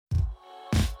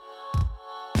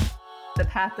the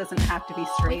path doesn't have to be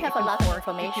straight. We have a lot of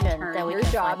information that we Your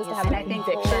can job find is to have a using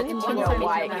conviction to know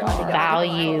why you want to go.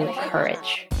 Value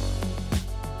courage.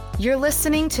 You're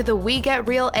listening to the We Get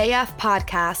Real AF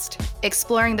podcast,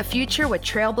 exploring the future with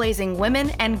trailblazing women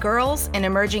and girls in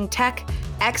emerging tech,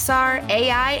 XR,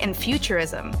 AI, and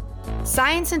futurism.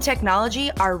 Science and technology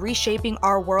are reshaping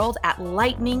our world at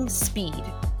lightning speed.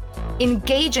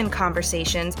 Engage in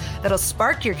conversations that'll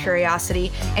spark your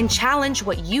curiosity and challenge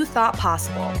what you thought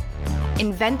possible.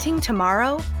 Inventing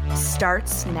tomorrow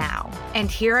starts now.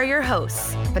 And here are your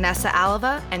hosts, Vanessa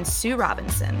Alava and Sue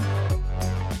Robinson.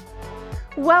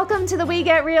 Welcome to the We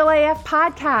Get Real AF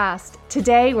podcast.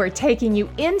 Today, we're taking you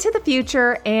into the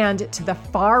future and to the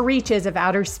far reaches of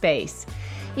outer space.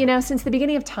 You know, since the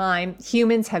beginning of time,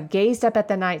 humans have gazed up at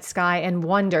the night sky and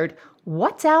wondered,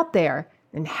 what's out there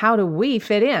and how do we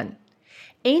fit in?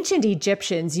 Ancient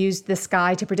Egyptians used the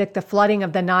sky to predict the flooding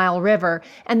of the Nile River,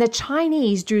 and the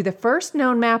Chinese drew the first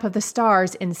known map of the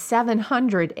stars in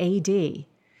 700 AD.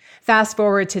 Fast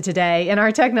forward to today, and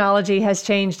our technology has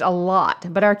changed a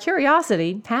lot, but our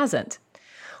curiosity hasn't.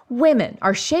 Women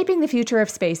are shaping the future of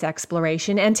space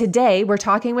exploration, and today we're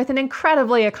talking with an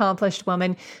incredibly accomplished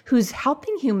woman who's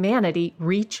helping humanity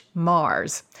reach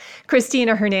Mars.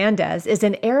 Cristina Hernandez is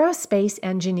an aerospace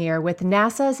engineer with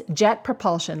NASA's Jet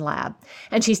Propulsion Lab,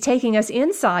 and she's taking us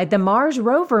inside the Mars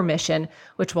rover mission,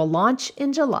 which will launch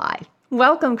in July.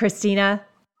 Welcome, Cristina.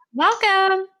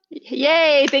 Welcome.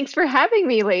 Yay. Thanks for having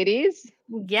me, ladies.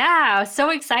 Yeah, so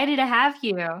excited to have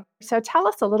you. So tell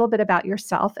us a little bit about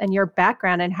yourself and your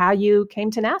background and how you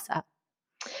came to NASA.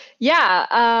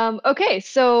 Yeah. Okay.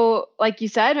 So like you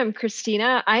said, I'm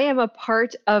Cristina. I am a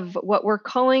part of what we're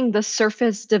calling the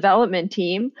surface development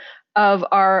team of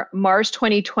our Mars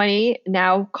 2020,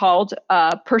 now called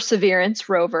Perseverance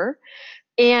rover.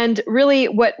 And really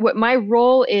what my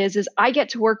role is I get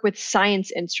to work with science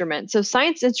instruments. So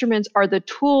science instruments are the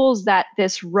tools that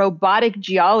this robotic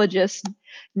geologist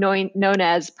known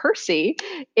as Percy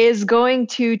is going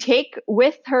to take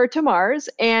with her to Mars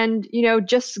and,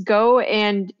 just go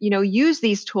and, use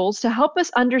these tools to help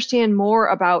us understand more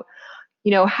about,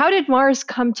 how did Mars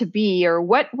come to be, or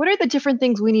what are the different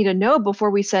things we need to know before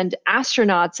we send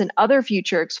astronauts and other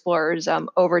future explorers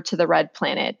over to the red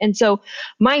planet. And so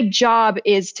my job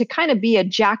is to kind of be a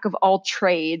jack of all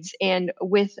trades, and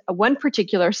with one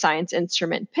particular science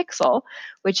instrument, Pixel,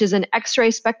 which is an X-ray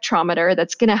spectrometer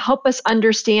that's going to help us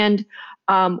understand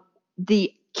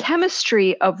the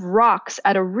chemistry of rocks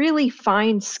at a really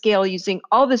fine scale using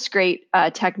all this great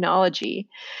technology.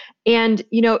 And,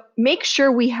 make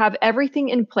sure we have everything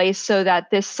in place so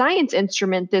that this science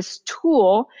instrument, this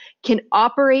tool, can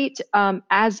operate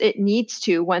as it needs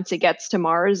to once it gets to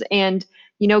Mars and,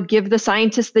 give the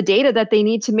scientists the data that they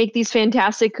need to make these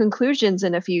fantastic conclusions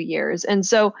in a few years. And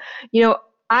so,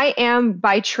 I am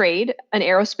by trade an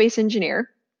aerospace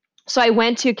engineer. So I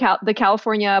went to the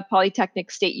California Polytechnic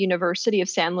State University of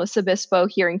San Luis Obispo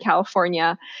here in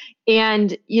California.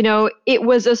 And, it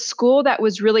was a school that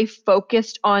was really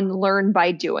focused on learn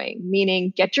by doing,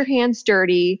 meaning get your hands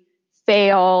dirty,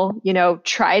 fail,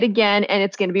 try it again, and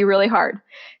it's going to be really hard.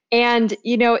 And,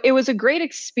 it was a great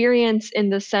experience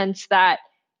in the sense that,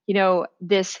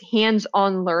 this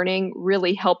hands-on learning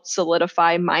really helped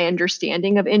solidify my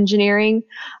understanding of engineering.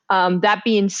 That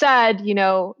being said,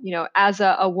 as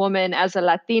a woman, as a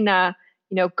Latina,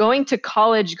 going to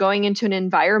college, going into an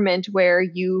environment where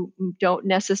you don't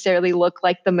necessarily look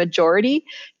like the majority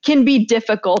can be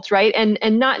difficult, right? And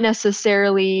not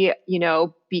necessarily,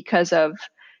 because of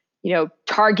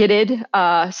targeted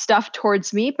stuff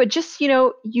towards me, but just,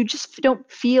 you just don't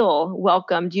feel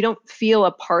welcomed. You don't feel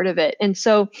a part of it. And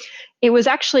so it was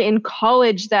actually in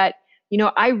college that,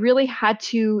 I really had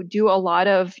to do a lot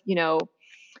of,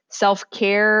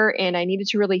 self-care, and I needed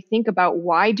to really think about,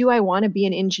 why do I want to be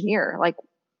an engineer?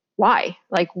 Why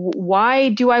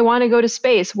do I want to go to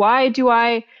space? Why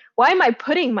am I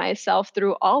putting myself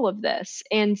through all of this?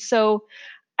 And so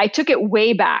I took it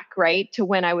way back, right, to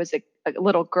when I was a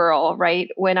little girl, right?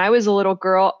 When I was a little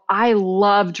girl, I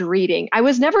loved reading. I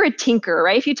was never a tinker,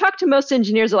 right? If you talk to most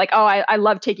engineers, they're like, oh, I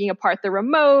love taking apart the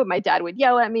remote. My dad would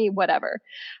yell at me, whatever.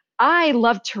 I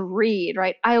loved to read,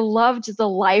 right? I loved the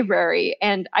library,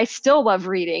 and I still love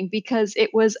reading because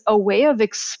it was a way of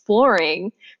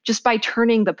exploring just by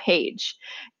turning the page.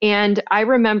 And I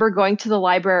remember going to the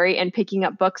library and picking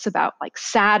up books about like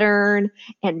Saturn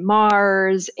and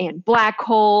Mars and black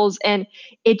holes. And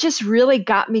it just really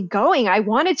got me going. I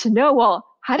wanted to know, well,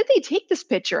 how did they take this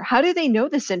picture? How do they know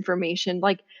this information?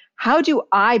 Like, how do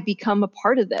I become a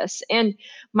part of this? And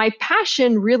my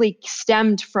passion really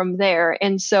stemmed from there.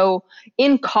 And so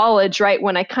in college, right,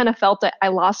 when I kind of felt that I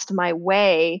lost my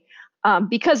way,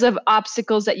 because of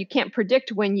obstacles that you can't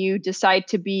predict when you decide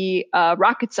to be a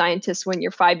rocket scientist when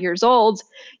you're 5 years old,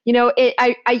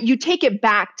 you take it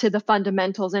back to the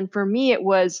fundamentals. And for me, it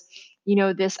was,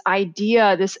 this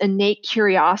idea, this innate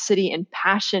curiosity and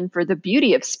passion for the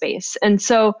beauty of space. And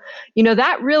so,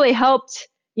 that really helped,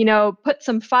 put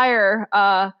some fire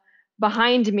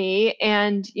behind me.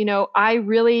 And, I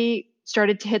really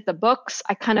started to hit the books.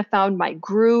 I kind of found my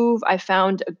groove. I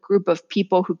found a group of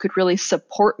people who could really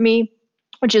support me,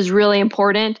 which is really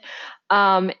important.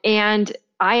 And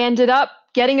I ended up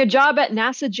getting a job at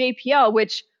NASA JPL,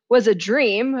 which was a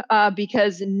dream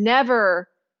because never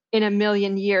in a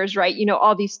million years, right?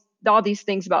 All these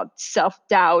things about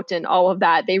self-doubt and all of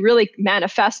that, they really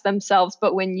manifest themselves.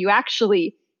 But when you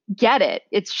actually get it,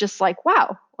 it's just like,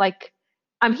 wow, like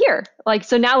I'm here. Like,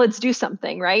 so now let's do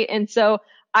something, right? And so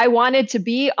I wanted to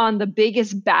be on the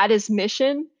biggest, baddest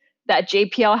mission that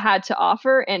JPL had to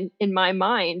offer. And in my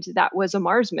mind, that was a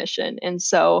Mars mission. And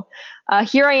so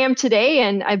here I am today,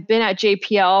 and I've been at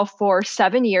JPL for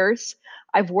 7 years.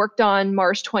 I've worked on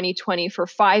Mars 2020 for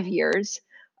 5 years,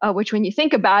 which when you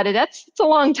think about it, it's a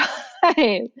long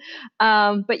time.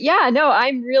 But yeah, no,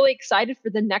 I'm really excited for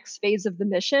the next phase of the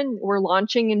mission. We're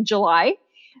launching in July.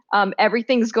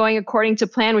 Everything's going according to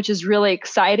plan, which is really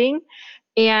exciting.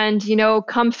 And,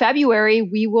 come February,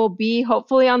 we will be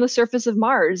hopefully on the surface of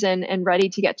Mars and ready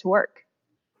to get to work.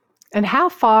 And how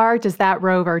far does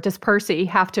Percy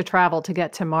have to travel to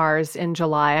get to Mars in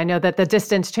July? I know that the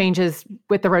distance changes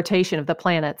with the rotation of the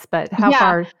planets, but how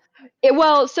far?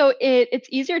 It's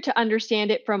easier to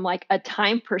understand it from like a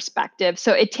time perspective.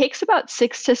 So it takes about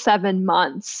 6 to 7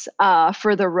 months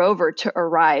for the rover to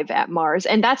arrive at Mars.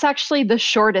 And that's actually the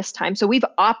shortest time. So we've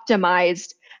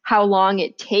optimized how long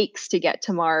it takes to get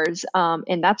to Mars.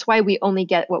 And that's why we only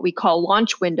get what we call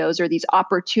launch windows, or these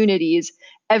opportunities,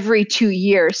 every 2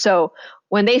 years. So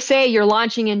when they say you're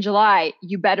launching in July,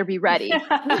 you better be ready. So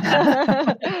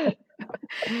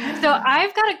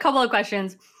I've got a couple of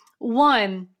questions.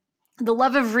 One, the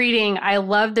love of reading. I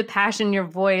love the passion in your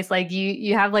voice. Like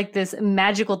you have like this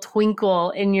magical twinkle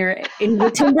in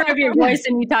the timbre of your voice,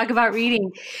 and you talk about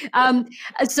reading.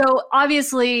 So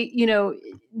obviously,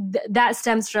 that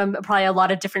stems from probably a lot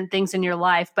of different things in your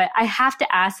life. But I have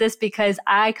to ask this because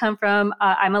I come from,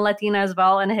 I'm a Latina as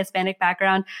well, and a Hispanic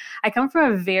background. I come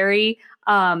from a very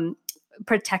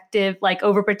protective, like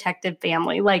overprotective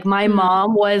family. Like my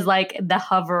mom was like the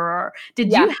hoverer.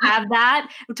 Did you have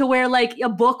that to where like a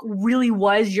book really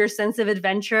was your sense of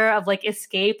adventure, of like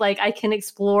escape? Like I can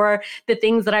explore the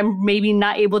things that I'm maybe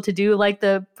not able to do, like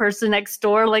the person next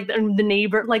door, like the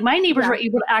neighbor. Like my neighbors were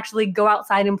able to actually go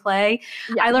outside and play.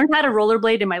 I learned how to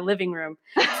rollerblade in my living room.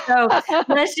 So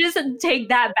let's just take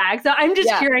that back. So I'm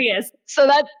just curious. So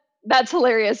that's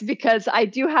hilarious because I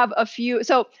do have a few.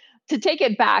 So to take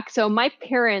it back, so my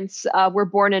parents were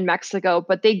born in Mexico,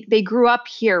 but they grew up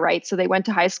here, right? So they went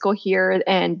to high school here,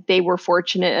 and they were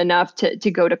fortunate enough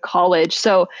to go to college.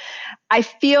 So I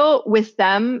feel with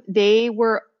them, they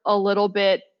were a little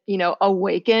bit,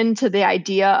 awakened to the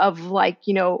idea of like,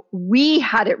 we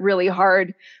had it really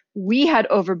hard. We had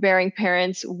overbearing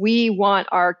parents. We want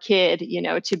our kid,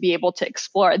 to be able to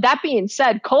explore. That being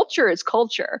said, culture is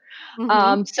culture.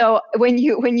 Mm-hmm. So when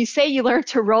you say you learned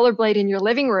to rollerblade in your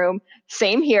living room,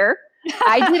 same here.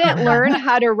 I didn't learn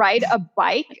how to ride a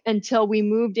bike until we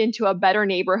moved into a better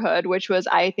neighborhood, which was,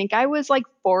 I think I was like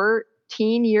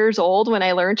 14 years old when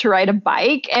I learned to ride a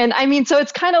bike. And I mean, so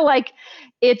it's kind of like,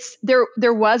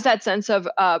 there was that sense of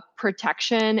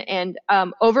protection, and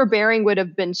overbearing would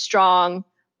have been strong.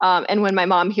 And when my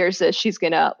mom hears this, she's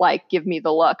going to like give me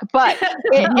the look, but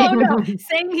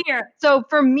same here. So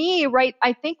for me, right,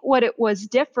 I think what it was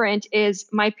different is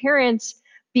my parents,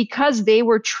 because they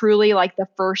were truly like the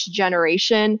first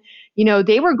generation,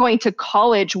 they were going to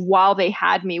college while they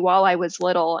had me, while I was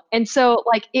little. And so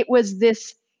like, it was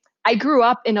this, I grew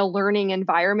up in a learning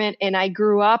environment, and I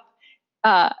grew up,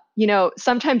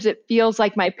 sometimes it feels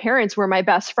like my parents were my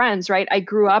best friends, right? I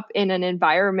grew up in an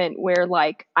environment where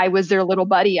like I was their little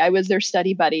buddy, I was their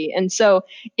study buddy. And so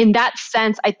in that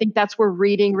sense, I think that's where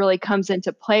reading really comes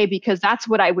into play, because that's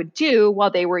what I would do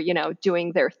while they were,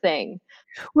 doing their thing.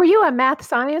 Were you a math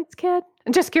science kid?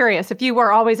 I'm just curious if you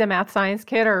were always a math science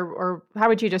kid, or how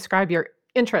would you describe your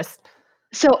interest?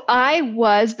 So I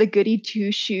was the goody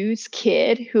two-shoes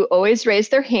kid who always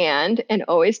raised their hand and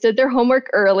always did their homework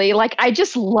early. Like I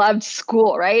just loved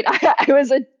school, right? I was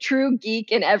a true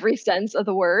geek in every sense of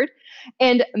the word.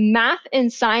 And math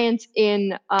and science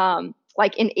in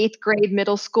like in 8th grade,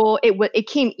 middle school, it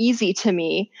came easy to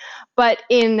me. But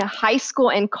in high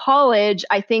school and college,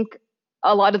 I think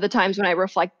a lot of the times when I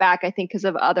reflect back, I think because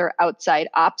of other outside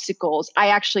obstacles, I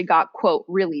actually got, quote,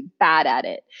 really bad at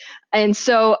it. And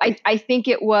so I think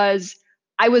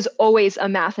I was always a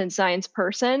math and science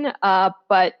person,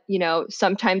 but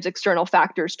sometimes external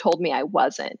factors told me I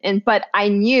wasn't. But I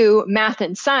knew math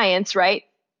and science, right?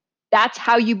 That's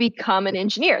how you become an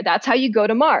engineer. That's how you go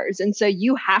to Mars. And so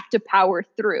you have to power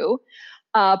through.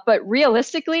 But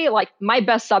realistically, like my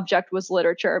best subject was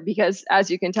literature because, as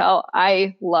you can tell,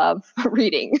 I love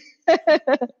reading.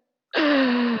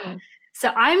 So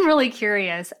I'm really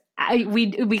curious.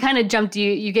 We kind of jumped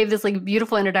you gave this like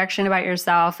beautiful introduction about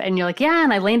yourself, and you're like, yeah,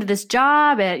 and I landed this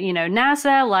job at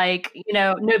NASA, like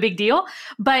no big deal.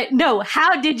 But no,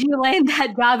 how did you land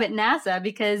that job at NASA?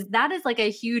 Because that is like a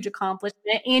huge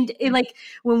accomplishment. And like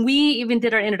when we even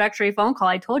did our introductory phone call,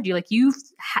 I told you like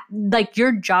like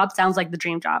your job sounds like the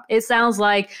dream job. It sounds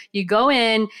like you go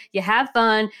in, you have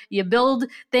fun, you build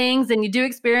things, and you do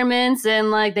experiments,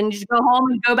 and like then you just go home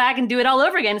and go back and do it all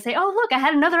over again and say, oh look, I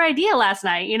had another idea last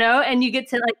night, and you get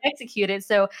to like execute it.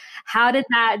 So how did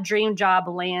that dream job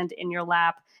land in your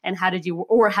lap, and how did you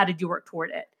work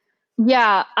toward it?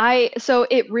 Yeah, so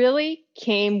it really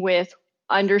came with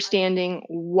understanding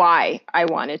why I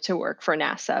wanted to work for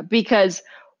NASA, because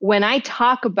when I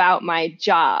talk about my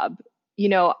job,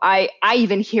 I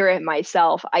even hear it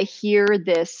myself. I hear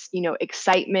this,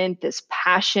 excitement, this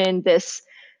passion, this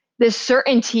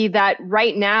certainty that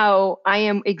right now I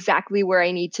am exactly where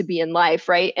I need to be in life,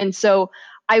 right? And so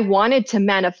I wanted to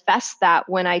manifest that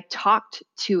when I talked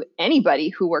to anybody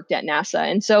who worked at NASA.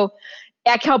 And so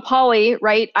at Cal Poly,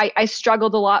 right, I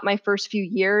struggled a lot my first few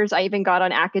years. I even got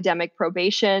on academic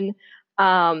probation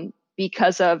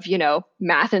because of,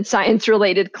 math and science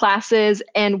related classes.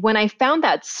 And when I found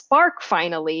that spark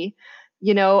finally,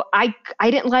 I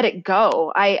didn't let it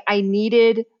go.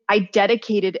 I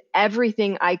dedicated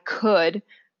everything I could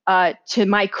to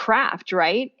my craft,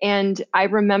 right? And I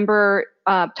remember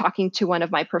talking to one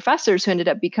of my professors who ended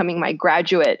up becoming my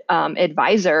graduate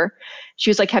advisor. She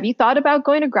was like, have you thought about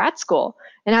going to grad school?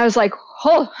 And I was like,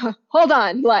 hold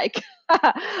on, like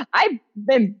I've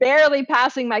been barely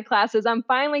passing my classes. I'm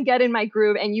finally getting my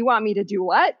groove, and you want me to do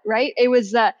what, right? It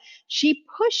was she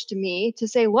pushed me to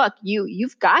say, look,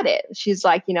 you've got it. She's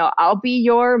like, I'll be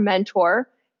your mentor.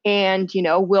 And,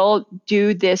 we'll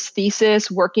do this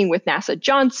thesis working with NASA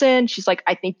Johnson. She's like,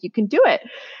 I think you can do it.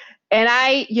 And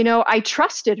I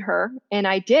trusted her and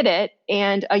I did it.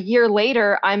 And a year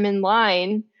later, I'm in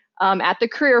line at the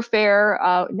career fair.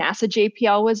 NASA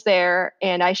JPL was there,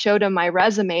 and I showed him my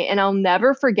resume. And I'll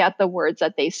never forget the words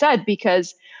that they said,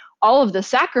 because all of the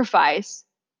sacrifice,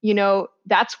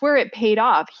 that's where it paid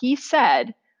off. He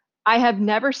said, I have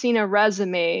never seen a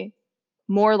resume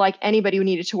more like anybody who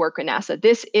needed to work at NASA.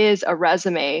 This is a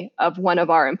resume of one of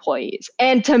our employees.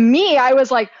 And to me, I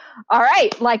was like, all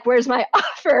right, like, where's my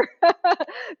offer?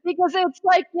 Because it's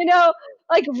like,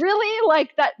 like really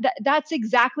like that's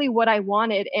exactly what I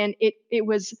wanted. And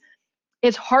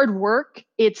it's hard work.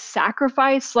 It's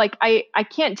sacrifice. Like I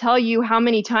can't tell you how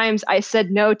many times I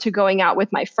said no to going out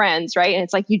with my friends, right? And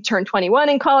it's like, you turn 21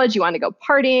 in college, you want to go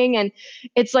partying. And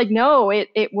it's like, no,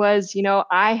 it was,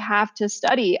 I have to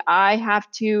study. I have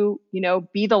to,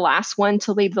 be the last one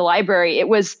to leave the library. It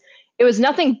was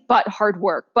nothing but hard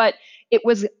work, but it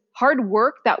was hard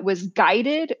work that was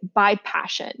guided by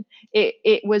passion.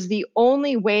 It was the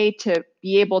only way to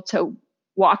be able to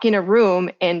walk in a room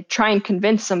and try and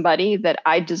convince somebody that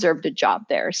I deserved a job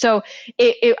there. So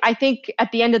I think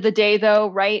at the end of the day, though,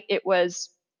 right, it was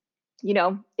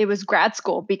grad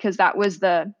school, because that was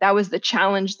the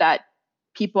challenge that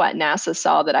people at NASA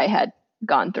saw that I had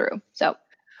gone through. So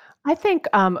I think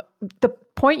the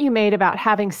point you made about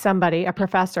having somebody, a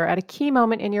professor, at a key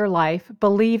moment in your life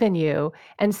believe in you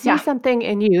and see something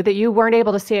in you that you weren't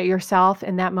able to see it yourself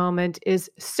in that moment is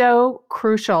so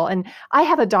crucial. And I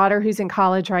have a daughter who's in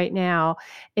college right now,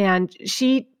 and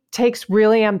she takes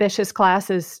really ambitious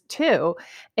classes too.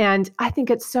 And I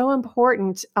think it's so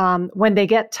important when they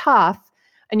get tough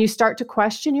and you start to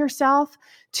question yourself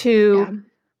to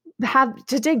have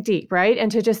to dig deep, right?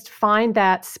 And to just find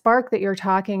that spark that you're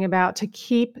talking about to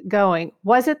keep going.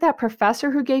 Was it that professor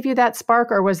who gave you that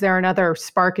spark, or was there another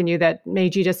spark in you that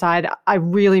made you decide, I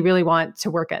really, really want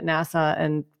to work at NASA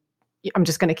and I'm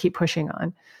just going to keep pushing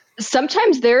on?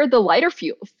 Sometimes they're the lighter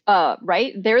fuel,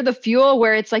 right? They're the fuel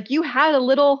where it's like you had a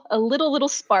little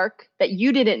spark that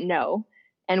you didn't know.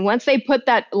 And once they put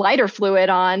that lighter fluid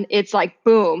on, it's like,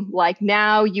 boom, like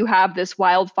now you have this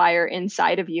wildfire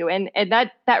inside of you. And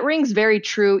that rings very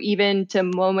true even to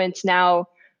moments now,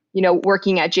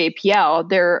 working at JPL.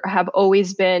 There have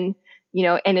always been,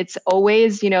 and it's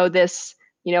always, this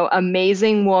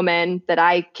amazing woman that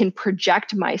I can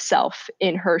project myself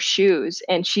in her shoes.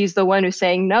 And she's the one who's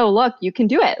saying, no, look, you can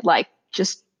do it. Like,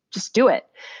 just do it.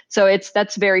 So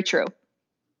that's very true.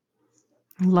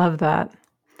 Love that.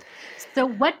 So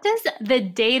what does the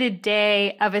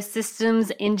day-to-day of a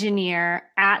systems engineer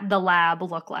at the lab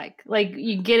look like? Like,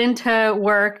 you get into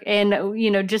work and,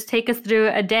 just take us through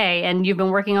a day, and you've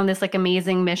been working on this like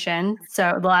amazing mission.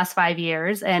 So the last 5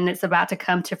 years, and it's about to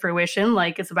come to fruition.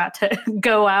 Like, it's about to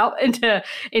go out into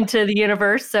the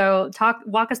universe. So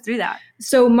walk us through that.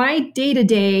 So my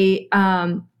day-to-day,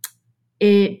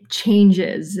 it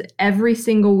changes every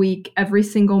single week, every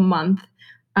single month.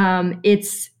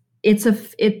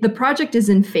 The project is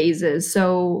in phases.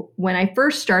 So when I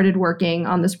first started working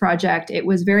on this project, it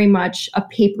was very much a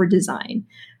paper design.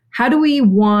 How do we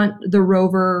want the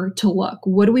rover to look?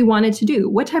 What do we want it to do?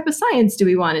 What type of science do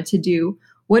we want it to do?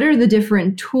 What are the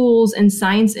different tools and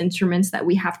science instruments that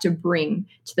we have to bring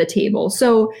to the table?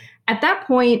 So at that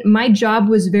point, my job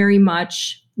was very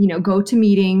much, go to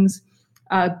meetings,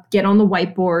 get on the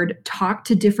whiteboard, talk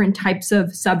to different types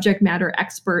of subject matter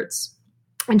experts,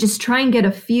 and just try and get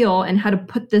a feel and how to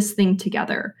put this thing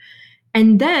together.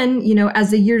 And then, as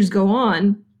the years go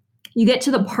on, you get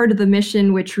to the part of the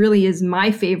mission, which really is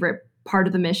my favorite part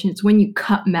of the mission. It's when you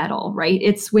cut metal, right?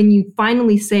 It's when you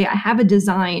finally say, I have a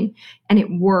design and it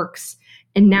works,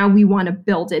 and now we want to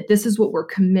build it. This is what we're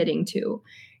committing to.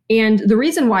 And the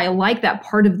reason why I like that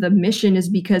part of the mission is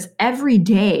because every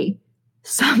day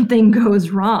something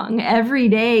goes wrong. Every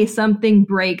day something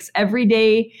breaks. Every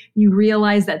day you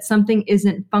realize that something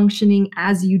isn't functioning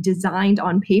as you designed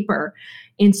on paper.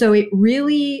 And so it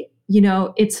really,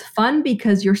 it's fun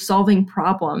because you're solving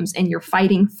problems and you're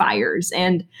fighting fires.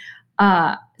 And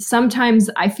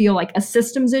sometimes I feel like a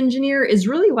systems engineer is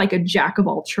really like a jack of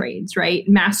all trades, right?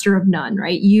 Master of none,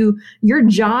 right? Your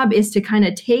job is to kind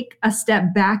of take a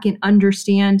step back and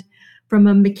understand from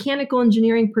a mechanical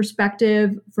engineering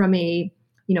perspective, from a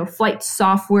flight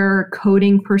software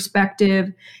coding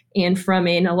perspective, and from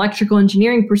an electrical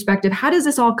engineering perspective, how does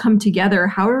this all come together?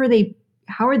 How are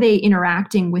they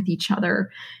interacting with each other?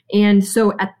 And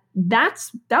so that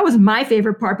was my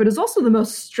favorite part, but it was also the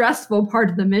most stressful part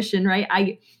of the mission, right?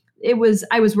 I was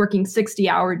working 60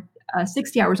 hours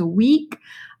a week.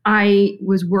 I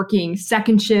was working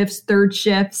second shifts, third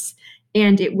shifts,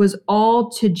 and it was all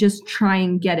to just try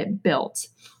and get it built.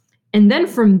 And then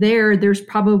from there, there's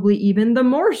probably even the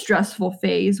more stressful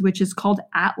phase, which is called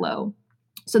ATLO.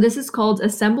 So this is called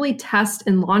Assembly, Test,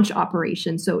 and Launch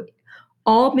Operation. So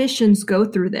all missions go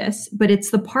through this, but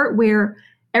it's the part where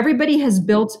everybody has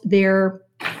built their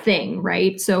thing,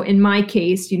 right? So in my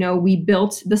case, we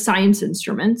built the science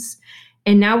instruments,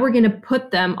 and now we're going to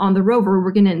put them on the rover.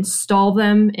 We're going to install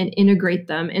them and integrate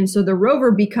them. And so the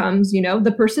rover becomes,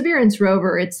 the Perseverance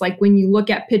rover. It's like when you look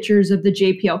at pictures of the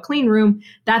JPL clean room,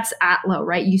 that's ATLO,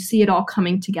 right? You see it all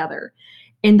coming together.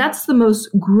 And that's the most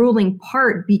grueling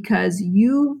part, because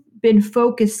you've been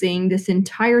focusing this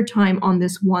entire time on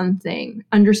this one thing,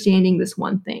 understanding this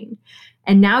one thing.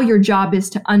 And now your job is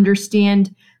to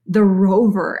understand the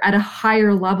rover at a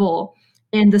higher level.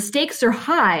 And the stakes are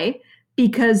high,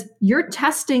 because you're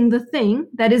testing the thing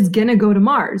that is going to go to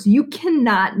Mars. You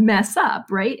cannot mess up,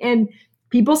 right? And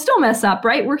people still mess up,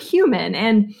 right? We're human.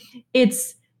 And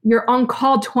you're on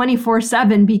call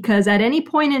 24/7, because at any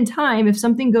point in time, if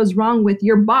something goes wrong with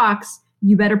your box,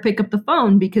 you better pick up the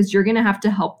phone, because you're going to have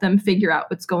to help them figure out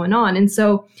what's going on. And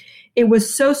so it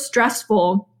was so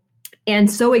stressful and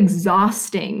so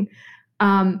exhausting.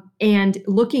 And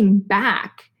looking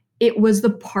back, it was the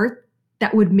part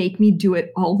that would make me do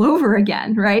it all over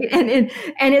again, right? And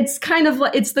it's kind of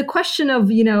like, it's the question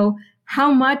of,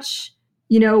 how much,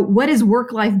 what is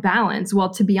work-life balance?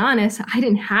 Well, to be honest, I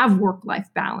didn't have work-life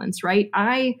balance, right?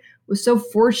 I was so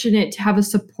fortunate to have a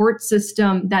support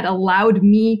system that allowed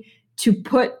me to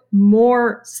put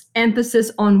more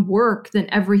emphasis on work than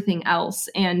everything else.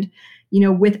 And,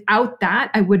 without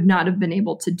that, I would not have been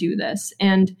able to do this.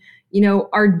 And,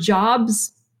 our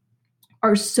jobs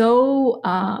are so,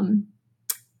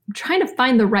 trying to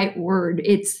find the right word.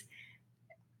 It's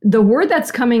the word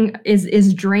that's coming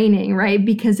is draining, right?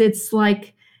 Because it's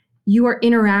like you are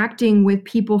interacting with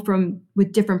people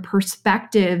with different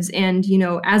perspectives. And,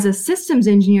 as a systems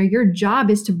engineer, your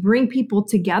job is to bring people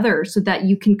together so that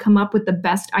you can come up with the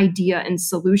best idea and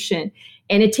solution.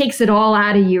 And it takes it all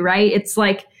out of you, right? It's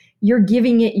like you're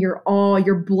giving it your all,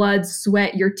 your blood,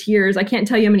 sweat, your tears. I can't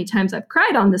tell you how many times I've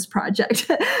cried on this project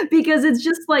because it's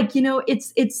just like,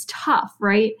 it's tough,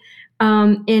 right?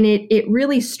 And it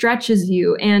really stretches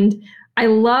you. And I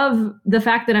love the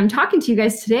fact that I'm talking to you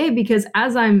guys today, because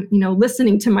as I'm,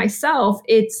 listening to myself,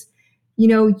 it's,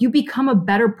 you become a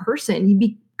better person. You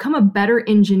become a better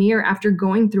engineer after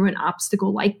going through an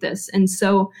obstacle like this. And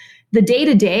so the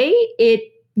day-to-day,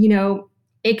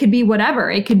 it could be whatever.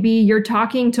 It could be you're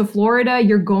talking to Florida,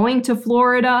 you're going to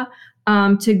Florida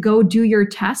to go do your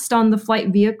test on the flight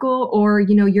vehicle, or,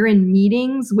 you're in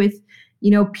meetings with,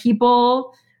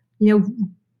 people,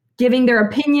 giving their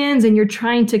opinions, and you're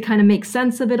trying to kind of make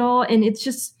sense of it all. And it's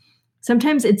just,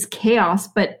 sometimes it's chaos,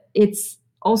 but it's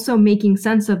also making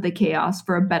sense of the chaos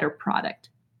for a better product.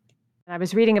 I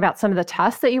was reading about some of the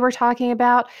tests that you were talking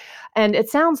about, and it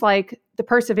sounds like the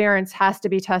Perseverance has to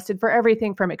be tested for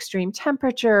everything from extreme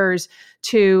temperatures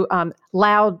to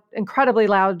incredibly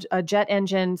loud jet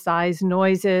engine size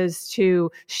noises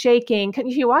to shaking. Can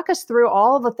you walk us through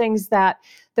all of the things that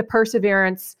the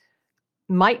Perseverance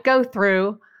might go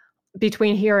through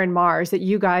between here and Mars that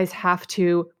you guys have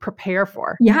to prepare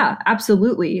for? Yeah,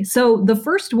 absolutely. So the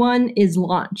first one is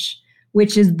launch,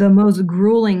 which is the most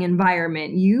grueling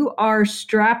environment. You are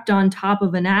strapped on top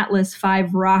of an Atlas V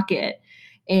rocket,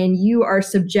 and you are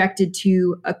subjected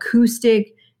to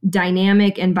acoustic,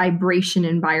 dynamic, and vibration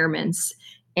environments.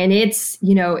 And it's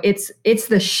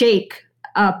the shake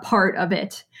part of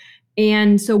it.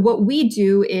 And so what we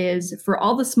do is, for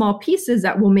all the small pieces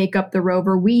that will make up the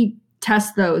rover, we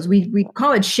test those. We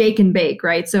call it shake and bake,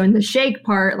 right? So in the shake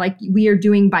part, like, we are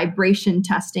doing vibration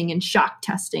testing and shock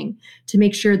testing to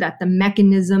make sure that the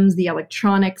mechanisms, the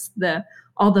electronics,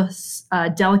 all the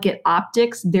delicate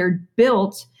optics, they're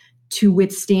built to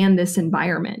withstand this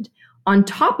environment. On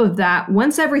top of that,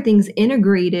 once everything's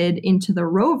integrated into the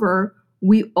rover,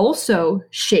 we also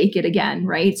shake it again,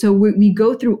 right? So we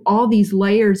go through all these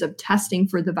layers of testing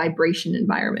for the vibration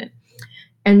environment.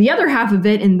 And the other half of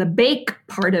it, in the bake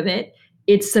part of it,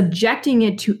 it's subjecting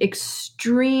it to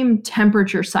extreme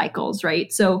temperature cycles,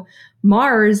 right? So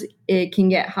Mars, it can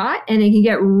get hot and it can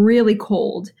get really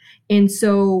cold. And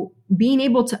so being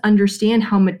able to understand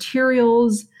how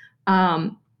materials,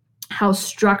 how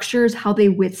structures, how they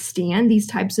withstand these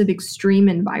types of extreme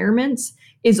environments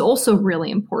is also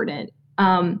really important.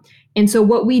 And so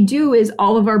what we do is,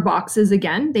 all of our boxes,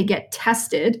 again, they get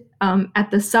tested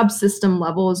at the subsystem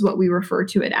level, is what we refer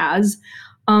to it as.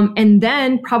 And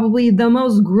then probably the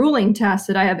most grueling test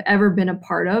that I have ever been a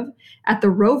part of at the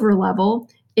rover level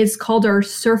is called our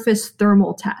surface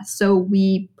thermal test. So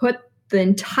we put the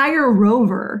entire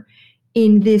rover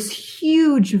in this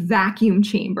huge vacuum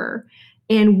chamber,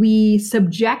 and we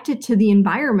subject it to the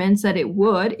environments that it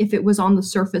would if it was on the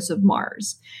surface of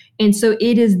Mars. And so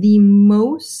it is the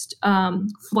most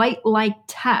flight-like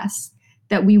test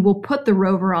that we will put the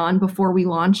rover on before we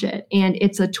launch it. And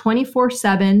it's a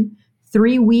 24/7,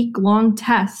 3-week-long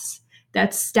test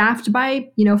that's staffed by,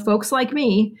 folks like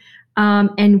me.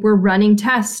 And we're running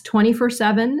tests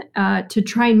 24/7 to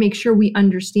try and make sure we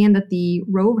understand that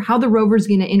how the rover is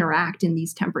going to interact in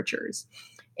these temperatures.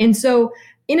 And so,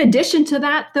 in addition to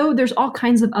that, though, there's all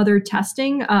kinds of other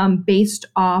testing based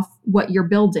off what you're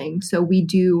building. So we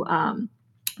do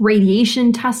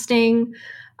radiation testing.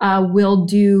 We'll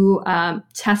do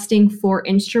testing for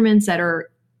instruments that are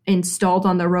installed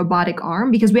on the robotic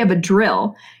arm, because we have a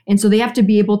drill. And so they have to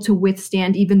be able to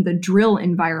withstand even the drill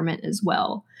environment as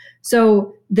well.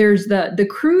 So there's the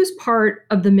cruise part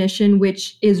of the mission,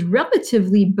 which is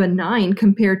relatively benign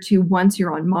compared to once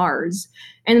you're on Mars.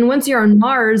 And then once you're on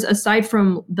Mars, aside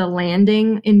from the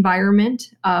landing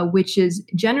environment, which is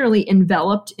generally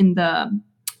enveloped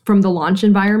from the launch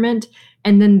environment,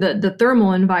 and then the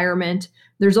thermal environment,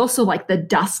 there's also like the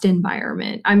dust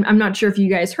environment. I'm not sure if you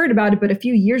guys heard about it, but a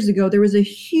few years ago, there was a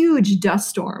huge dust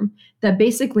storm that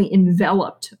basically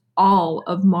enveloped all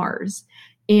of Mars.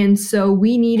 And so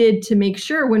we needed to make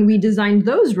sure, when we designed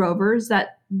those rovers,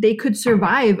 that they could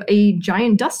survive a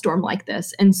giant dust storm like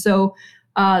this. And so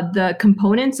the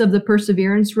components of the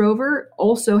Perseverance rover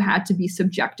also had to be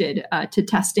subjected to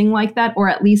testing like that, or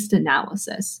at least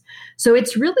analysis. So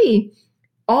it's really,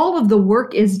 all of the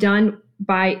work is done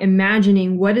by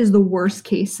imagining what is the worst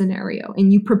case scenario,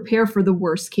 and you prepare for the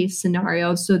worst case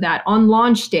scenario so that on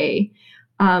launch day,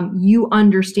 you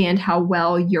understand how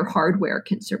well your hardware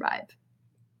can survive.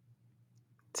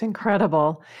 It's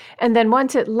incredible. And then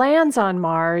once it lands on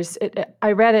Mars,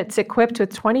 I read it's equipped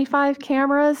with 25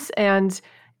 cameras, and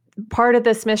part of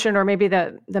this mission, or maybe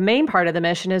the main part of the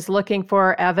mission, is looking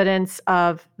for evidence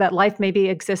of that life maybe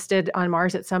existed on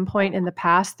Mars at some point in the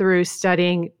past through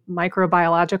studying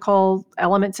microbiological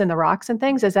elements in the rocks and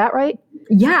things. Is that right?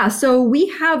 Yeah. So we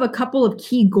have a couple of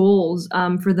key goals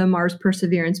for the Mars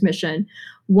Perseverance mission.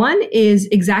 One is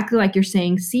exactly like you're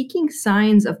saying, seeking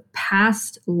signs of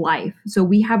past life. So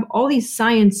we have all these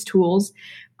science tools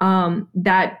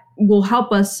that will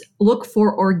help us look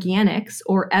for organics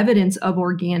or evidence of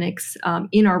organics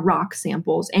in our rock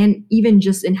samples, and even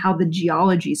just in how the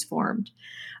geology is formed.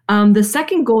 The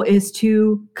second goal is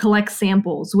to collect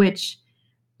samples, which,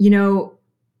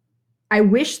 I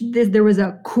wish there was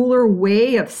a cooler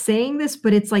way of saying this,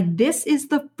 but it's like, this is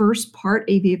the first part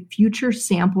of a future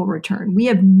sample return. We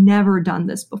have never done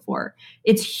this before.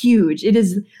 It's huge. It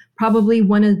is probably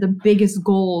one of the biggest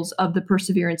goals of the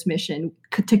Perseverance mission,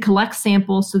 to collect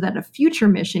samples so that a future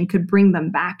mission could bring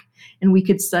them back and we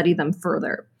could study them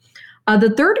further.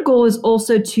 The third goal is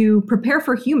also to prepare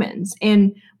for humans.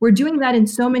 And we're doing that in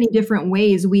so many different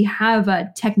ways. We have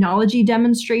technology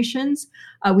demonstrations.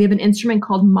 We have an instrument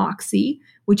called MOXIE,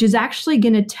 which is actually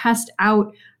going to test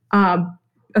out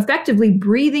effectively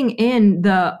breathing in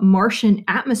the Martian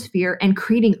atmosphere and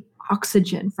creating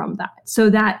oxygen from that, so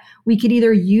that we could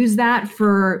either use that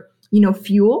for,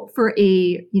 fuel for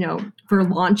for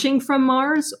launching from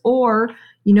Mars, or,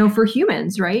 for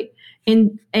humans, right?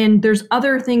 And there's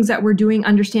other things that we're doing,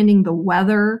 understanding the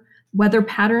weather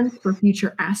patterns for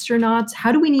future astronauts.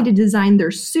 How do we need to design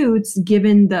their suits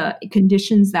given the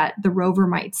conditions that the rover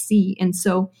might see? And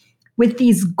so with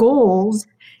these goals,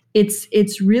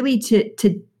 it's really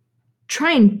to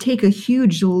try and take a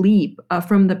huge leap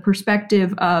from the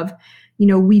perspective of,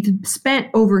 we've spent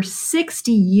over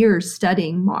 60 years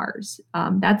studying Mars.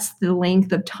 That's the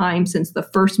length of time since the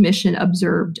first mission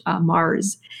observed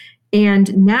Mars.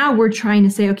 And now we're trying to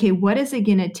say, okay, what is it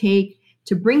going to take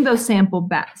to bring those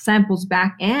samples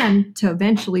back and to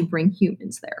eventually bring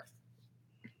humans there?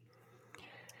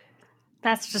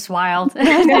 That's just wild.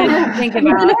 Think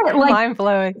about mind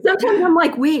blowing. Sometimes I'm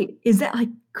like, wait, is that like,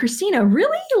 Christina,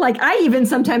 really? Like, I even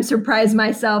sometimes surprise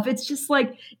myself. It's just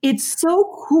like, it's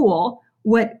so cool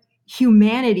what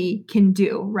humanity can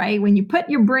do, right? When you put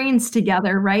your brains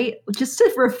together, right? Just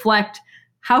to reflect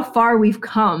how far we've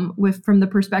come from the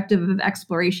perspective of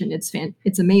exploration.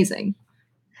 It's amazing.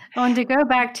 Oh, and to go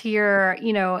back to your,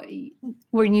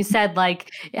 when you said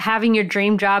like having your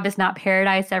dream job is not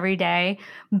paradise every day,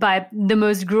 but the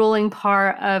most grueling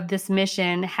part of this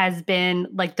mission has been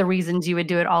like the reasons you would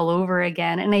do it all over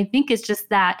again. And I think it's just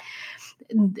that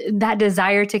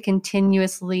desire to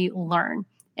continuously learn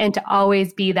and to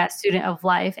always be that student of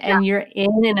life. And you're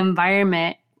in an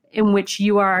environment in which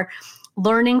you are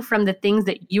learning from the things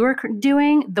that you are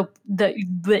doing,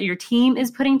 that your team is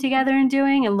putting together and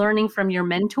doing, and learning from your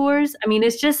mentors. I mean,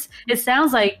 it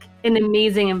sounds like an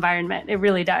amazing environment. It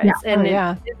really does. Yeah. And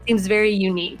it seems very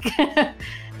unique. Hey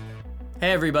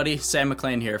everybody, Sam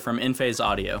McLean here from InPhase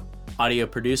audio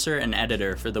producer and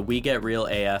editor for the We Get Real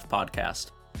AF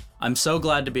podcast. I'm so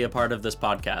glad to be a part of this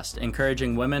podcast,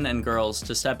 encouraging women and girls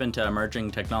to step into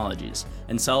emerging technologies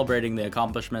and celebrating the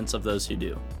accomplishments of those who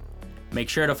do. Make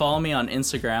sure to follow me on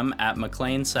Instagram at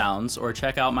McLean Sounds, or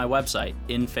check out my website,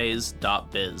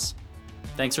 inphase.biz.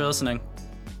 Thanks for listening.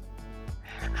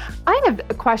 I have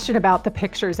a question about the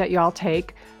pictures that y'all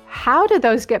take. How do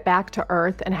those get back to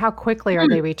Earth, and how quickly are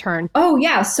they returned? Oh,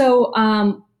 yeah. So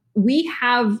we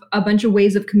have a bunch of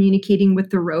ways of communicating with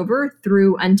the rover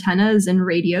through antennas and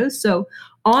radios. So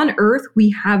on Earth, we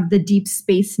have the Deep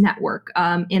Space Network,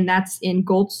 and that's in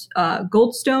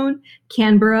Goldstone,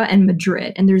 Canberra, and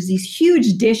Madrid. And there's these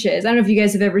huge dishes. I don't know if you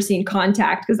guys have ever seen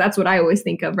Contact, because that's what I always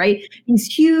think of, right? These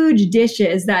huge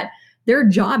dishes that their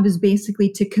job is basically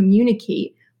to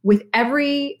communicate with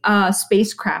every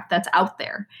spacecraft that's out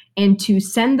there, and to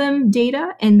send them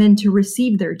data and then to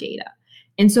receive their data.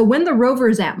 And so when the rover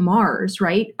is at Mars,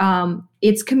 right,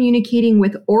 it's communicating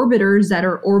with orbiters that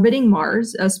are orbiting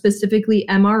Mars, specifically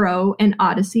MRO and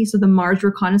Odyssey, so the Mars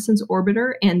Reconnaissance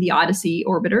Orbiter and the Odyssey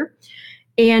Orbiter.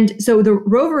 And so the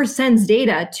rover sends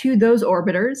data to those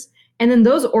orbiters, and then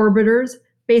those orbiters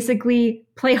basically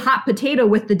play hot potato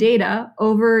with the data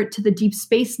over to the Deep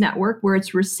Space Network where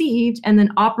it's received, and then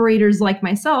operators like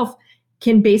myself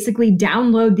can basically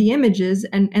download the images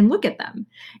and look at them.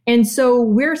 And so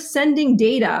we're sending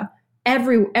data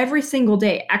every single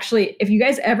day. Actually, if you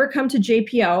guys ever come to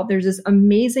JPL, there's this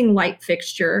amazing light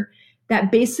fixture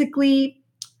that basically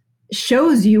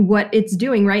shows you what it's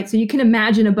doing, right? So you can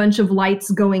imagine a bunch of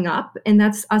lights going up, and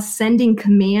that's us sending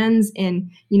commands and,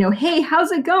 hey,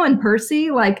 how's it going, Percy?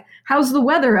 Like, how's the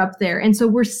weather up there? And so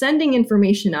we're sending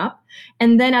information up,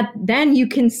 and then you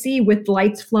can see with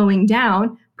lights flowing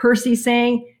down, Percy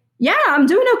saying, yeah, I'm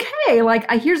doing okay. Like,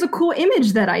 here's a cool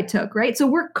image that I took, right? So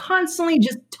we're constantly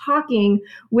just talking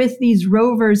with these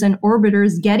rovers and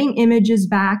orbiters, getting images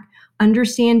back,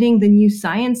 understanding the new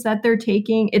science that they're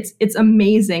taking. It's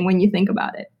amazing when you think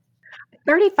about it.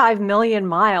 35 million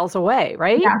miles away,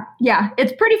 right? Yeah,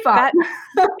 it's pretty far.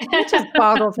 That just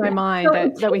boggles my mind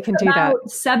that we can do that.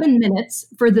 About 7 minutes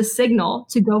for the signal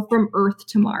to go from Earth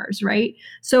to Mars, right?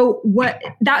 So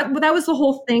that was the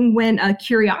whole thing when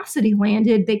Curiosity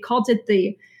landed. They called it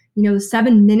the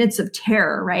 7 minutes of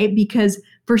terror, right? Because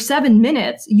for 7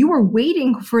 minutes, you were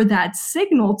waiting for that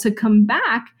signal to come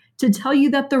back to tell you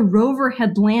that the rover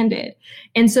had landed.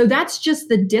 And so that's just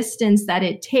the distance that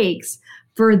it takes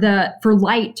for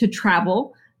light to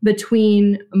travel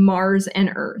between Mars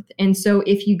and Earth. And so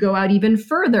if you go out even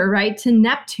further, right, to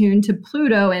Neptune, to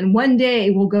Pluto, and one day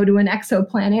we'll go to an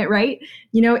exoplanet, right?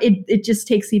 It just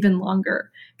takes even longer.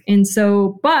 And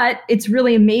so, but it's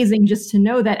really amazing just to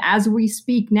know that as we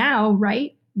speak now,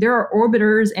 right, there are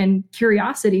orbiters and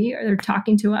Curiosity, they're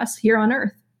talking to us here on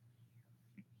Earth.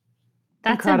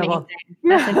 That's incredible.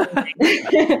 Amazing. That's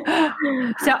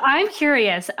amazing. So I'm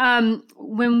curious,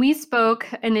 when we spoke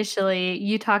initially,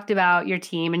 you talked about your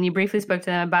team and you briefly spoke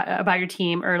to them about your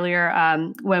team earlier,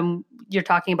 when you're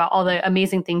talking about all the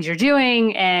amazing things you're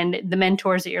doing and the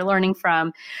mentors that you're learning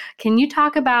from. Can you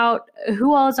talk about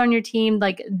who all is on your team,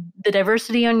 like the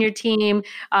diversity on your team?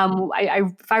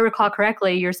 If I recall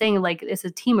correctly, you're saying like it's a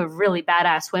team of really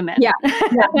badass women.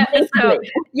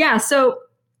 Yeah. So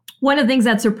one of the things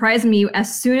that surprised me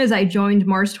as soon as I joined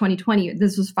Mars 2020,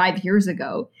 this was 5 years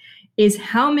ago, is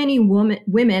how many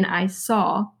women I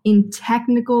saw in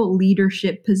technical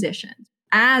leadership positions.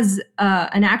 As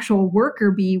an actual worker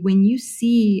bee, when you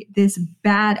see this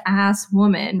badass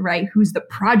woman, right, who's the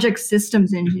project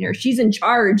systems engineer, she's in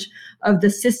charge of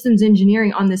the systems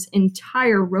engineering on this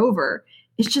entire rover.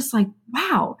 It's just like,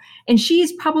 wow. And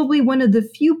she's probably one of the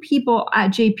few people at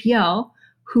JPL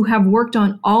who have worked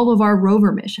on all of our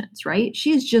rover missions, right?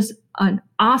 She's just an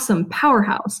awesome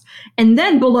powerhouse. And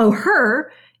then below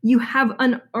her, you have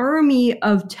an army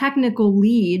of technical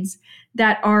leads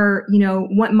that are,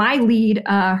 what my lead,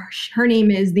 her name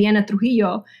is Diana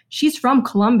Trujillo. She's from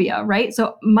Colombia, right?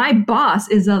 So my boss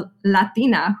is a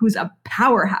Latina who's a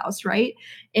powerhouse, right?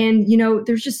 And,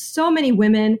 there's just so many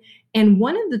women. And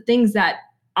one of the things that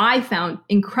I found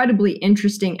incredibly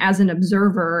interesting as an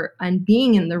observer and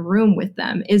being in the room with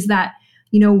them is that,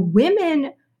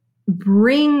 women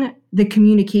bring the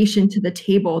communication to the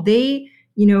table. They,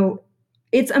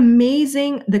 it's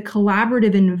amazing the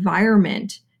collaborative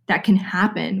environment that can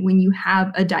happen when you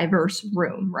have a diverse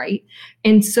room, right?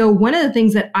 And so one of the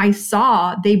things that I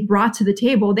saw they brought to the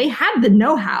table, they had the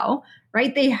know-how,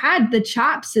 right? They had the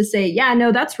chops to say, yeah,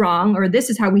 no, that's wrong, or this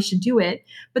is how we should do it.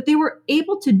 But they were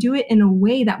able to do it in a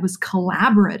way that was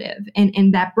collaborative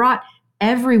and that brought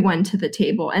everyone to the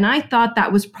table. And I thought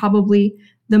that was probably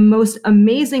the most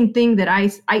amazing thing that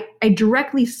I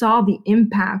directly saw the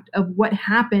impact of what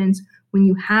happens when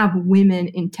you have women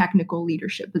in technical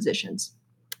leadership positions.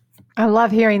 I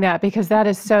love hearing that because that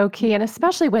is so key. And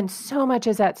especially when so much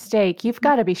is at stake, you've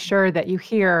got to be sure that you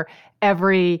hear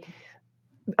every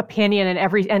opinion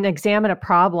and examine a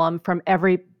problem from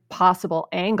every possible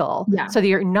angle so that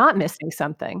you're not missing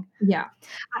something. Yeah.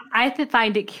 I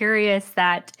find it curious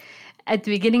that at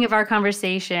the beginning of our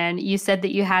conversation, you said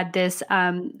that you had this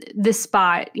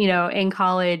spot, in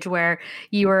college where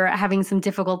you were having some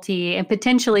difficulty and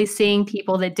potentially seeing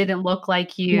people that didn't look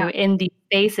like you in these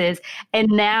spaces. And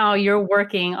now you're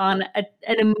working on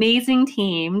an amazing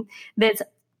team that's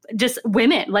just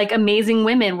women, like amazing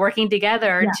women working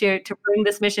together to bring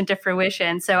this mission to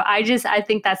fruition. So I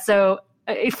think that's so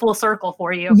a full circle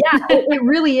for you. Yeah, it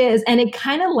really is. And it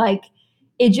kind of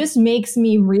it just makes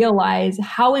me realize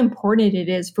how important it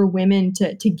is for women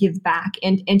to give back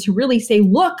and to really say,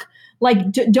 look,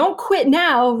 don't quit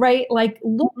now, right?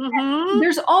 Look,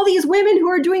 there's all these women who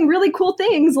are doing really cool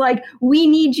things. We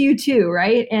need you too,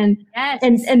 right? And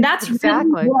that's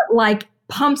exactly what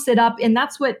pumps it up. And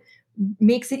that's what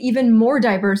makes it even more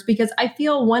diverse, because I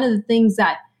feel one of the things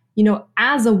that,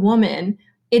 as a woman,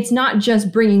 it's not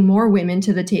just bringing more women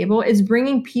to the table, it's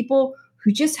bringing people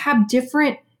who just have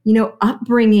different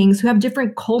upbringings, who have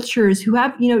different cultures, who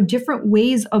have, different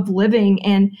ways of living.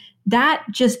 And that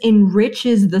just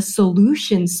enriches the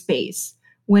solution space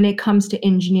when it comes to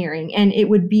engineering. And it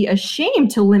would be a shame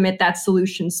to limit that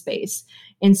solution space.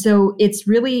 And so it's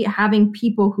really having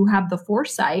people who have the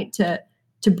foresight to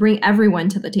bring everyone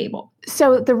to the table.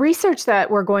 So the research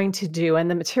that we're going to do and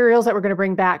the materials that we're going to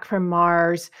bring back from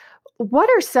Mars, what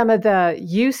are some of the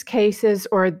use cases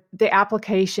or the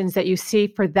applications that you see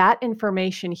for that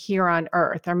information here on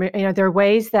Earth? Are there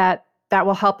ways that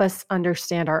will help us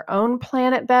understand our own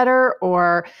planet better,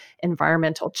 or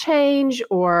environmental change,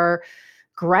 or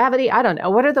gravity? I don't know.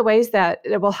 What are the ways that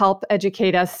it will help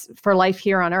educate us for life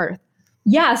here on Earth?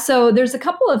 Yeah, so there's a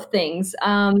couple of things.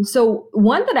 So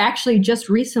one that I actually just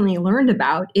recently learned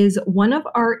about is one of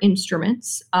our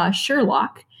instruments,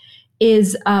 Sherlock,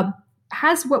 is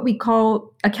has what we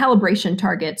call a calibration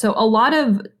target. So a lot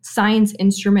of science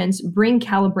instruments bring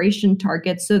calibration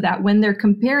targets so that when they're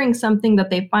comparing something that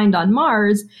they find on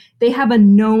Mars, they have a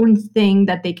known thing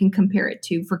that they can compare it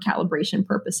to for calibration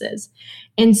purposes.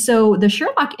 And so the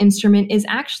Sherlock instrument is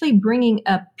actually bringing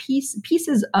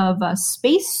pieces of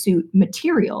spacesuit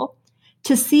material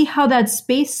to see how that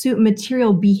spacesuit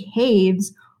material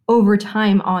behaves over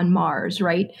time on Mars,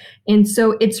 right? And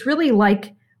so it's really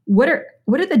like, what are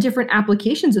the different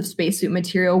applications of spacesuit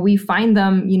material? We find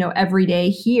them, every day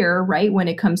here, right? When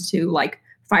it comes to like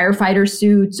firefighter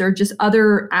suits or just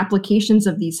other applications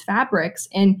of these fabrics.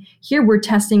 And here we're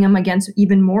testing them against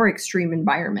even more extreme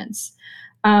environments.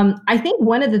 I think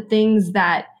one of the things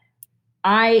that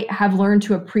I have learned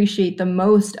to appreciate the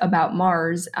most about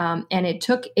Mars, and it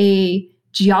took a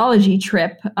geology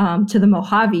trip to the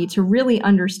Mojave to really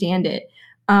understand it,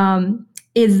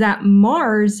 is that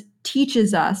Mars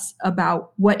teaches us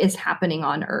about what is happening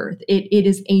on Earth. It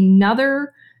is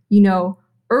another,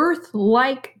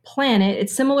 Earth-like planet.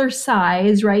 It's similar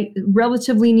size, right?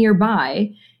 Relatively nearby.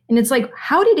 And it's like,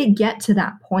 how did it get to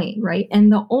that point, right?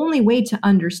 And the only way to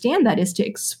understand that is to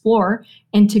explore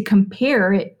and to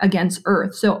compare it against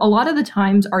Earth. So a lot of the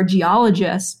times our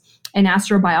geologists and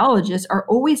astrobiologists are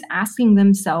always asking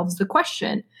themselves the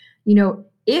question,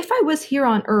 if I was here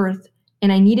on Earth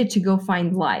and I needed to go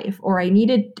find life, or I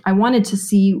wanted to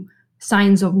see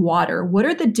signs of water, what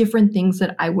are the different things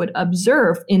that I would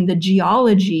observe in the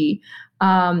geology,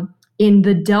 in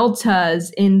the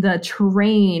deltas, in the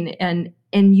terrain,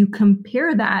 and you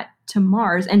compare that to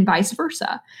Mars and vice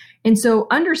versa. And so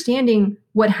understanding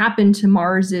what happened to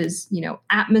Mars's,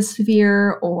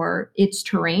 atmosphere or its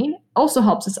terrain also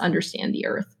helps us understand the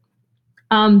Earth.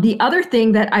 The other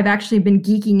thing that I've actually been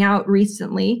geeking out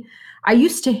recently, I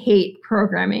used to hate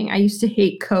programming. I used to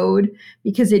hate code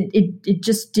because it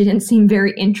just didn't seem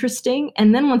very interesting.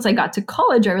 And then once I got to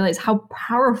college, I realized how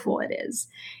powerful it is.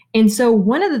 And so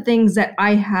one of the things that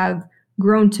I have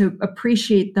grown to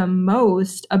appreciate the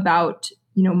most about,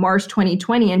 Mars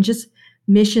 2020 and just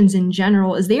missions in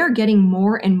general is they are getting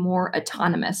more and more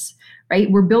autonomous, right?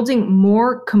 We're building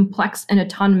more complex and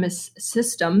autonomous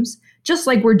systems, just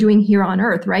like we're doing here on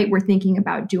Earth, right? We're thinking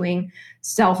about doing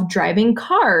self-driving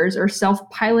cars or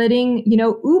self-piloting,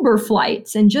 Uber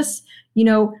flights, and just,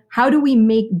 how do we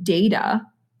make data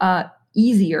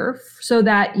easier so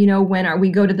that, when we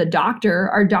go to the doctor,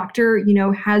 our doctor,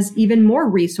 has even more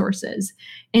resources.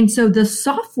 And so the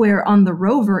software on the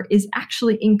rover is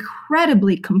actually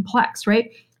incredibly complex,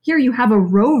 right? Here you have a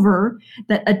rover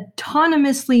that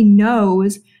autonomously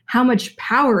knows how much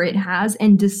power it has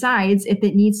and decides if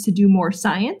it needs to do more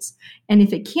science and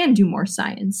if it can do more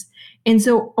science. And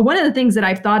so one of the things that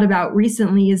I've thought about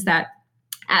recently is that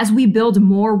as we build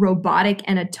more robotic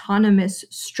and autonomous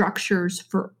structures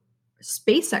for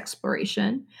space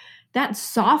exploration, that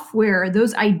software,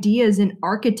 those ideas in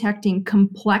architecting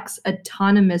complex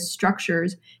autonomous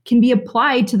structures can be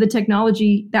applied to the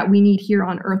technology that we need here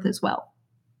on Earth as well.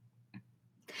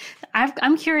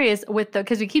 I'm curious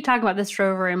because we keep talking about this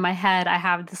rover in my head. I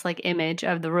have this image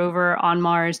of the rover on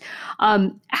Mars.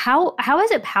 How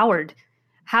is it powered?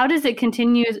 How does it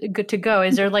continue to go?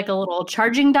 Is there a little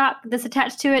charging dock that's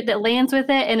attached to it that lands with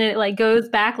it and it goes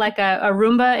back like a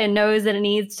Roomba and knows that it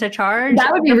needs to charge?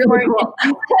 That would be really cool.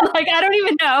 I don't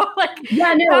even know.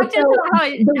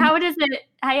 How does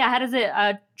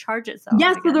it charge itself?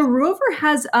 Yeah, so the rover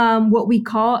has what we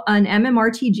call an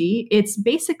MMRTG. It's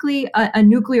basically a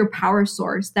nuclear power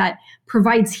source that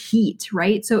provides heat,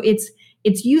 right? So it's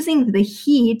using the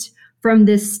heat from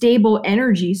this stable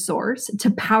energy source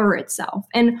to power itself.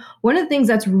 And one of the things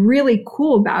that's really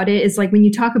cool about it is when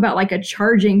you talk about a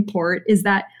charging port is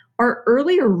that our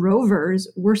earlier rovers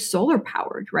were solar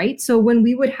powered, right? So when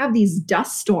we would have these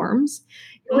dust storms,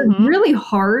 it was really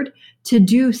hard to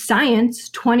do science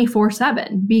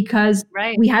 24/7 because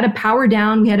we had to power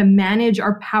down, we had to manage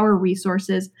our power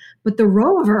resources, but the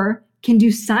rover can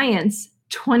do science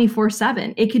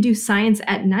 24/7. It could do science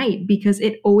at night because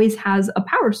it always has a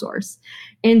power source.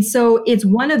 And so it's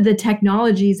one of the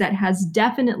technologies that has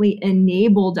definitely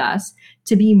enabled us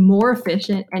to be more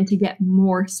efficient and to get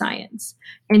more science.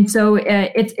 And so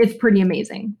it's pretty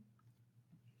amazing.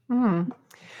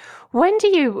 When do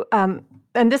you,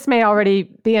 and this may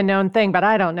already be a known thing, but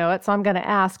I don't know it, so I'm going to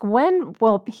ask, when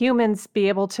will humans be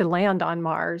able to land on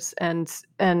Mars and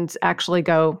actually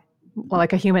go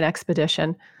like a human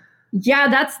expedition? Yeah,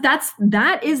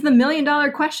 that is the $1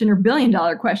 million question or $1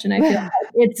 billion question. I feel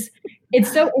like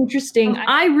It's so interesting.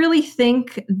 I really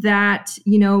think that,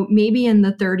 maybe in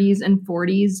the 30s and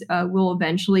 40s, we'll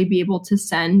eventually be able to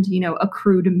send, a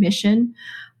crewed mission.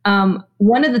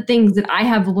 One of the things that I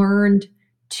have learned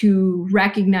to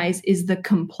recognize is the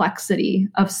complexity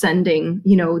of sending,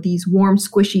 these warm,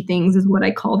 squishy things is what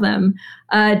I call them,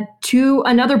 to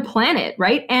another planet,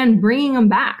 right? And bringing them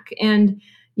back. And,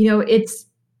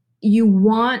 you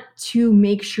want to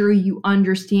make sure you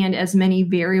understand as many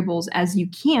variables as you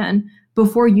can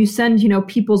before you send,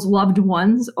 people's loved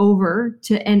ones over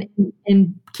to and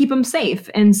keep them safe.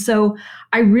 And so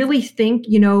I really think,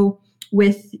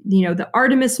 with, the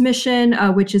Artemis mission,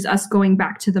 which is us going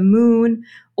back to the moon,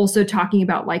 also talking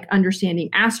about like understanding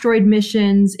asteroid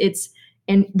missions,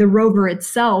 and the rover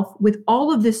itself, with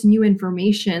all of this new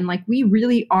information, like we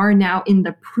really are now in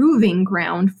the proving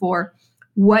ground for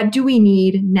what do we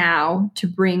need now to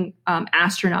bring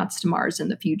astronauts to Mars in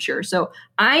the future. So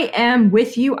I am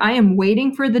with you. I am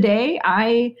waiting for the day.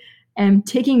 I am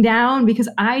ticking down because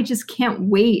I just can't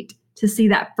wait to see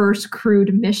that first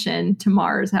crewed mission to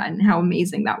Mars and how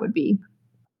amazing that would be.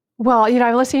 Well,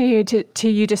 I'm listening to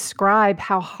you describe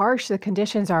how harsh the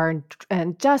conditions are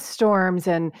and dust storms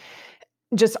and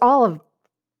just all of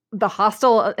the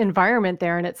hostile environment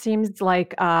there. And it seems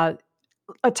like a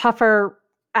tougher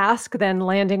ask than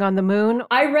landing on the moon.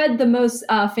 I read the most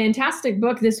fantastic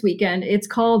book this weekend. It's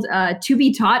called To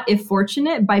Be Taught If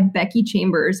Fortunate by Becky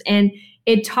Chambers. And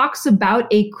it talks about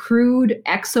a crewed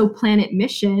exoplanet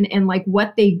mission and like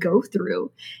what they go through.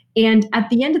 And at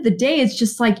the end of the day, it's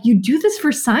just like, you do this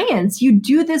for science. You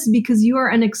do this because you are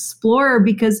an explorer,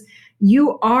 because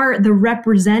you are the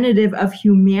representative of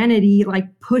humanity, like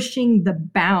pushing the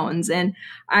bounds. And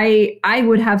I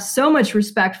would have so much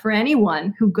respect for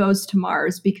anyone who goes to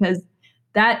Mars, because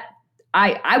that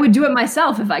I would do it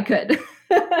myself if I could.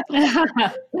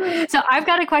 So I've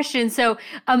got a question. So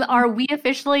are we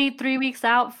officially 3 weeks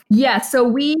out? Yeah.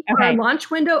 So our launch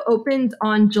window opens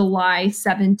on July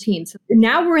 17th. So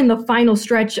now we're in the final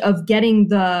stretch of getting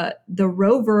the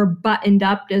rover buttoned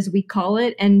up, as we call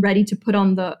it, and ready to put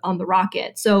on the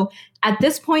rocket. So at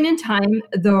this point in time,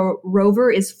 the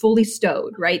rover is fully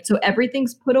stowed, right? So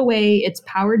everything's put away, it's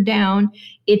powered down,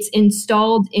 it's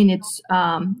installed in its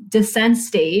descent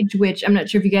stage, which I'm not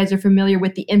sure if you guys are familiar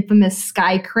with the infamous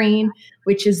Sky Crane,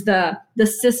 which is the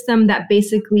system that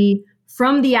basically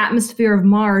from the atmosphere of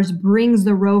Mars brings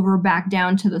the rover back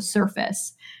down to the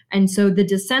surface. And so the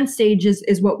descent stage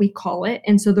is what we call it.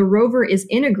 And so the rover is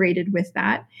integrated with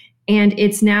that. And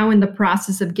it's now in the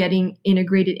process of getting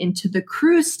integrated into the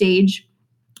cruise stage,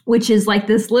 which is like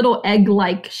this little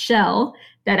egg-like shell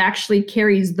that actually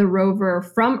carries the rover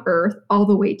from Earth all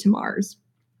the way to Mars.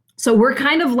 So we're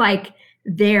kind of like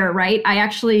there, right? I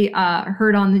actually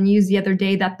heard on the news the other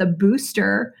day that the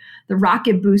booster, the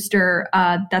rocket booster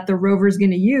that the rover is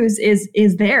going to use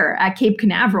is there at Cape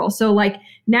Canaveral. So like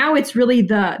now it's really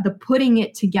the putting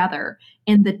it together.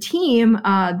 And the team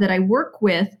that I work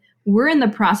with, we're in the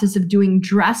process of doing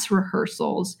dress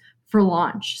rehearsals for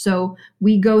launch. So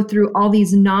we go through all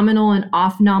these nominal and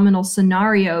off-nominal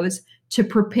scenarios to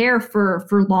prepare for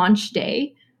launch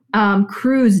day,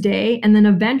 cruise day, and then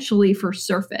eventually for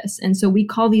surface. And so we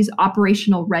call these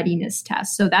operational readiness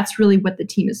tests. So that's really what the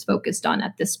team is focused on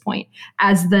at this point,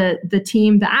 as the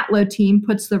team, the ATLO team,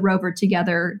 puts the rover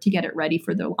together to get it ready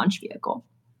for the launch vehicle.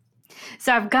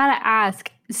 So I've got to ask,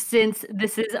 since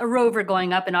this is a rover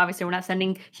going up and obviously we're not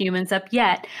sending humans up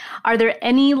yet, are there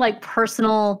any like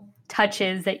personal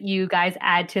touches that you guys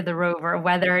add to the rover,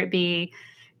 whether it be,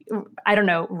 I don't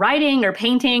know, writing or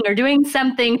painting or doing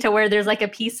something to where there's like a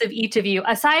piece of each of you,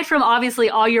 aside from obviously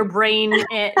all your brain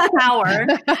power?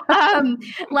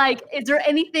 Like, is there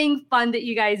anything fun that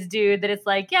you guys do that it's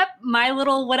like, yep, my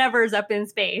little whatever's up in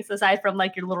space, aside from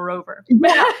like your little rover?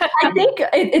 Yeah, I think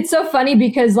it's so funny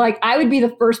because like I would be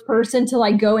the first person to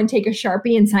like go and take a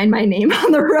Sharpie and sign my name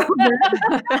on the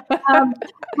rover.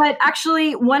 But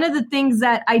actually, one of the things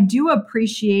that I do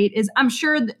appreciate is I'm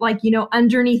sure that, like,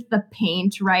 underneath the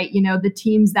paint, right? The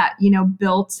teams that,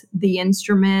 built the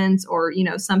instruments or,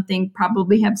 something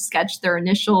probably have sketched their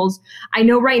initials. I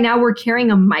know right now we're carrying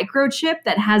a microchip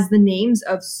that has the names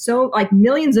of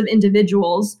millions of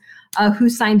individuals who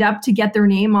signed up to get their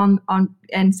name on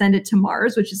and send it to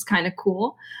Mars, which is kind of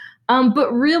cool.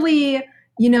 But really,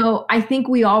 I think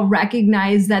we all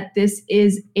recognize that this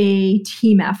is a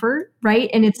team effort, right?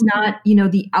 And it's not,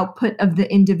 the output of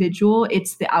the individual,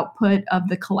 it's the output of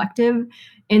the collective.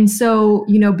 And so,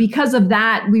 because of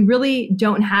that, we really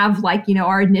don't have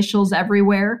our initials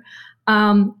everywhere.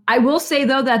 I will say,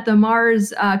 though, that the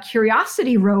Mars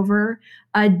Curiosity rover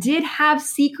did have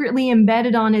secretly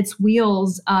embedded on its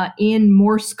wheels in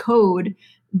Morse code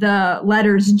the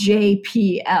letters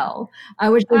JPL,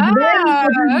 which is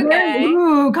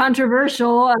very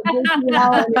controversial.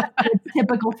 JPL in its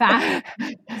typical fashion.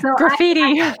 So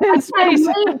graffiti. I can't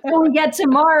wait until we get to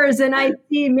Mars and I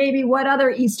see maybe what other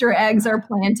Easter eggs are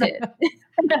planted.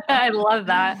 I love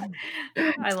that.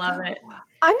 I love it.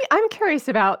 I'm curious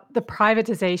about the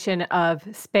privatization of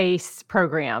space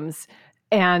programs.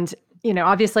 And,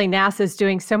 obviously NASA's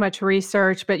doing so much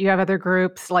research, but you have other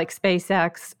groups like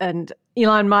SpaceX and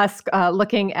Elon Musk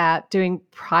looking at doing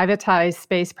privatized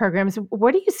space programs.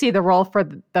 What do you see the role for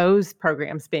those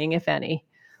programs being, if any?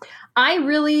 I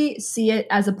really see it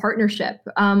as a partnership.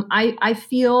 I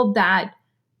feel that,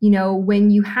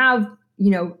 when you have,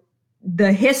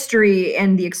 the history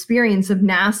and the experience of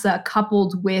NASA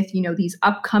coupled with, these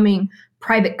upcoming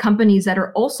private companies that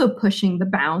are also pushing the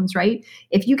bounds, right?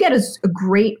 If you get a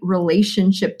great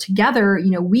relationship together,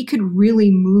 we could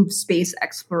really move space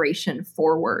exploration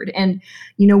forward. And,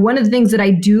 one of the things that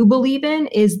I do believe in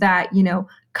is that,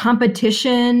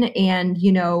 competition and,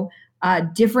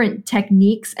 different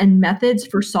techniques and methods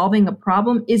for solving a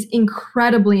problem is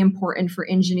incredibly important for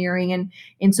engineering.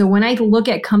 And so when I look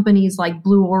at companies like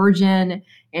Blue Origin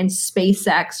and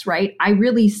SpaceX, right, I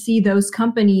really see those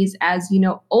companies as,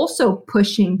 also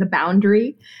pushing the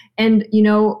boundary and,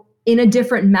 in a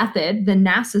different method than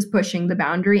NASA's pushing the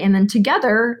boundary. And then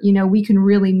together, we can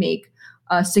really make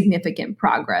significant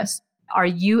progress. Are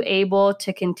you able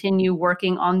to continue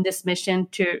working on this mission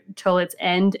till its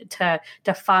end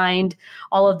to find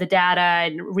all of the data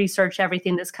and research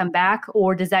everything that's come back,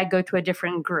 or does that go to a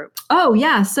different group? Oh,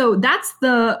 yeah. So that's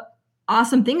the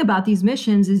awesome thing about these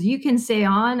missions is you can stay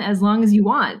on as long as you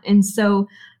want. And so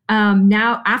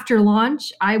now after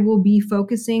launch, I will be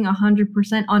focusing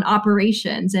 100% on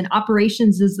operations. And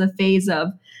operations is the phase of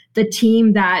the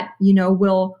team that,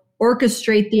 will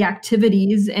orchestrate the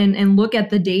activities and look at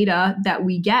the data that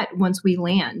we get once we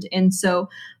land. And so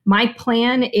my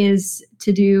plan is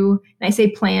to do, and I say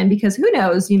plan because who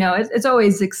knows, it's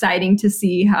always exciting to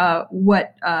see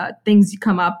what things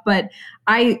come up, but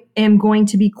I am going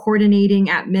to be coordinating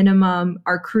at minimum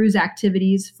our cruise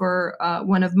activities for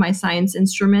one of my science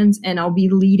instruments, and I'll be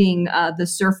leading the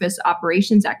surface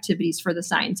operations activities for the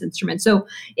science instrument. So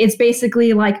it's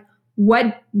basically like,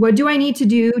 what do I need to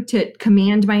do to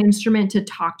command my instrument, to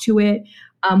talk to it,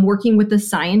 working with the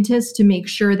scientists to make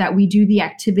sure that we do the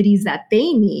activities that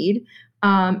they need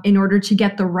in order to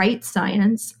get the right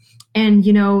science. And,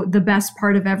 the best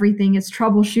part of everything is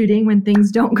troubleshooting when things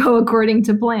don't go according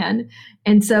to plan.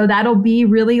 And so that'll be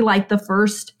really like the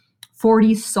first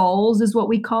 40 sols is what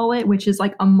we call it, which is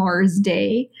like a Mars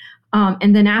day.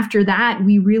 And then after that,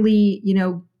 we really,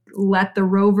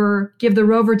 give the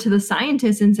rover to the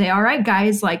scientists and say, all right,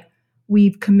 guys, like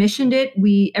we've commissioned it.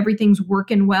 Everything's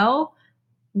working well.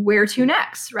 Where to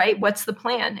next, right? What's the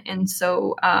plan? And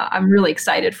so I'm really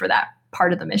excited for that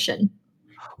part of the mission.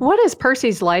 What is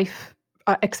Percy's life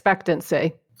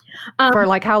expectancy for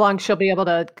like how long she'll be able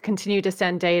to continue to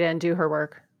send data and do her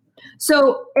work?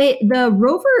 So the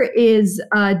rover is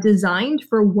designed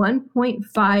for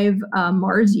 1.5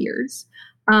 Mars years.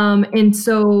 And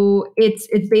so it's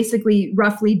basically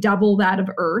roughly double that of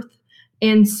Earth.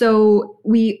 And so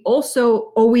we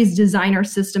also always design our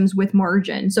systems with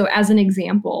margin. So as an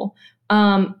example,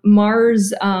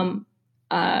 Mars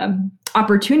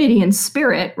Opportunity and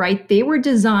Spirit, right? They were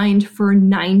designed for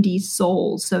 90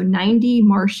 sols, so 90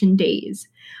 Martian days.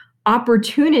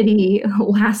 Opportunity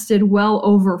lasted well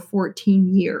over 14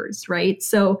 years, right?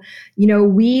 So,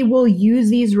 we will use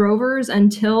these rovers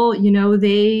until,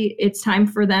 it's time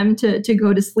for them to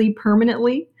go to sleep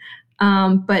permanently.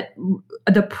 But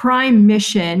the prime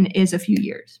mission is a few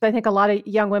years. I think a lot of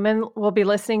young women will be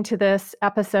listening to this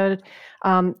episode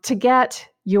to get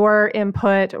your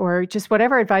input or just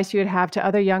whatever advice you would have to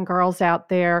other young girls out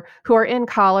there who are in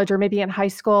college or maybe in high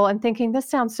school and thinking, this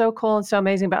sounds so cool and so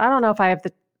amazing, but I don't know if I have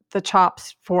the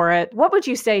chops for it. What would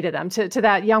you say to them, to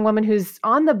that young woman who's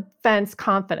on the fence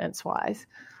confidence-wise?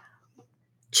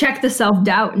 Check the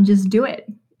self-doubt and just do it.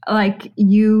 Like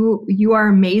you are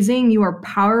amazing. You are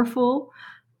powerful.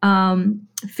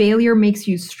 Failure makes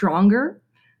you stronger.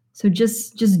 So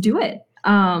just do it.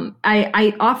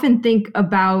 I often think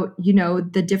about,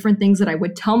 the different things that I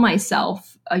would tell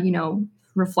myself,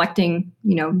 reflecting,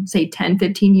 say 10,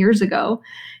 15 years ago.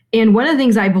 And one of the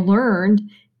things I've learned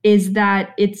is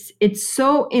that it's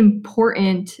so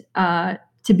important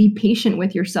to be patient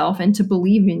with yourself and to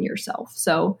believe in yourself.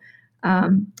 So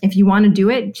if you want to do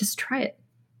it, just try it.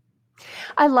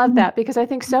 I love that because I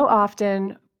think so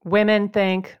often women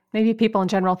think, maybe people in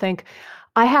general think,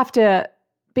 I have to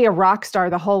be a rock star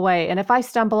the whole way. And if I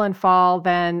stumble and fall,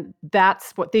 then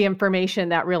that's what the information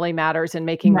that really matters in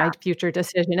making my future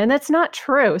decision. And that's not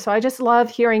true. So I just love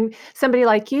hearing somebody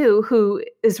like you who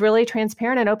is really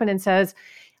transparent and open and says,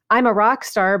 I'm a rock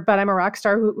star, but I'm a rock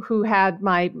star who had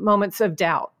my moments of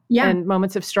doubt and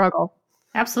moments of struggle.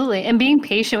 Absolutely. And being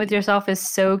patient with yourself is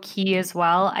so key as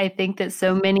well. I think that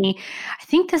I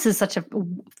think this is such a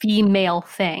female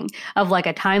thing of like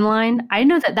a timeline. I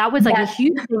know that was like a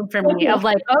huge thing for me of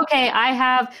like, okay, I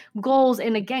have goals.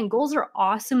 And again, goals are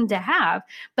awesome to have,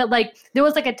 but like there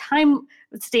was like a time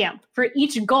stamp for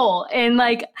each goal, and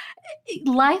like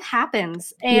life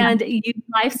happens and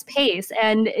life's pace,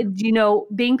 and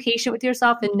being patient with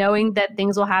yourself and knowing that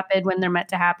things will happen when they're meant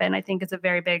to happen, I think is a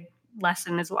very big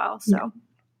lesson as well. So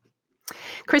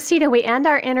Christina, we end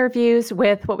our interviews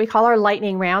with what we call our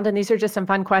lightning round. And these are just some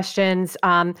fun questions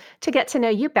to get to know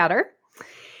you better.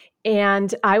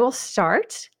 And I will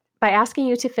start by asking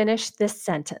you to finish this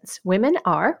sentence. Women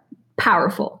are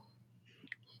powerful.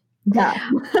 Yeah.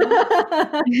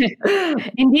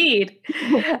 Indeed.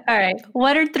 All right.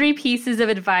 What are 3 pieces of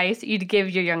advice you'd give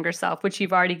your younger self, which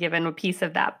you've already given a piece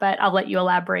of that, but I'll let you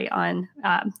elaborate on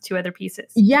 2 other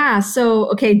pieces. Yeah. So,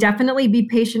 okay, definitely be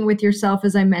patient with yourself,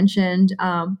 as I mentioned.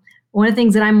 One of the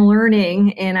things that I'm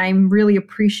learning and I'm really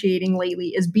appreciating lately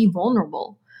is be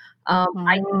vulnerable.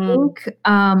 I think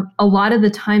a lot of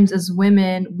the times as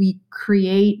women, we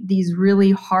create these really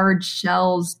hard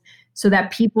shells so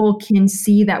that people can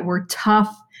see that we're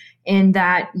tough and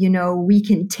that, we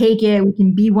can take it, we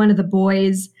can be one of the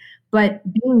boys. But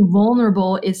being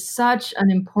vulnerable is such an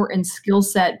important skill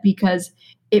set because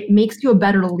it makes you a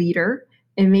better leader,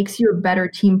 it makes you a better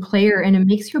team player, and it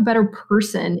makes you a better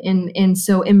person. And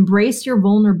so embrace your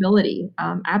vulnerability.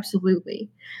 Absolutely.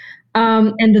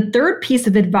 And the third piece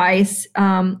of advice,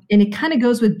 and it kind of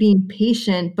goes with being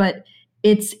patient, but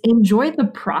it's enjoy the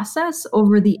process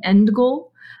over the end goal.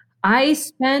 I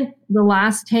spent the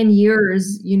last 10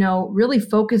 years, really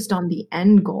focused on the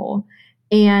end goal.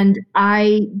 And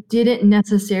I didn't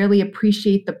necessarily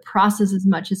appreciate the process as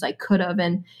much as I could have.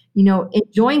 And,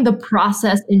 enjoying the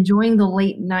process, enjoying the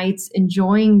late nights,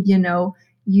 enjoying,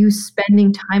 you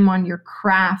spending time on your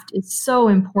craft is so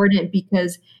important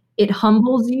because it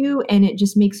humbles you and it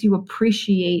just makes you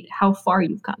appreciate how far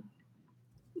you've come.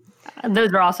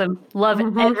 Those are awesome. Love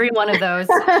every one of those.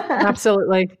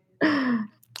 Absolutely.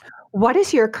 What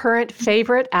is your current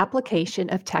favorite application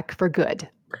of tech for good?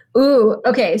 Ooh,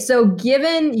 okay. So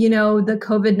given, the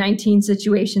COVID-19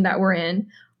 situation that we're in,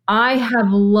 I have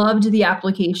loved the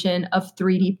application of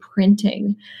 3D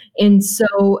printing. And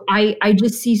so I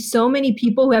just see so many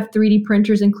people who have 3D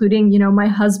printers, including, my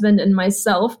husband and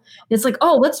myself. It's like,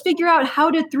 oh, let's figure out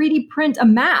how to 3D print a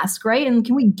mask, right? And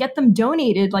can we get them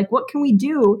donated? Like, what can we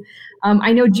do?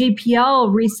 I know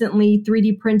JPL recently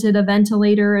 3D printed a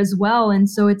ventilator as well. And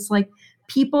so it's like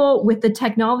people with the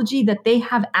technology that they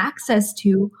have access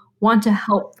to want to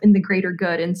help in the greater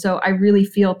good. And so I really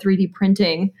feel 3D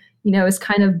printing, is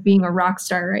kind of being a rock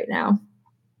star right now.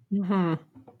 Mm-hmm.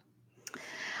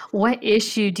 What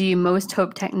issue do you most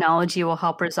hope technology will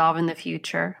help resolve in the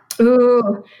future?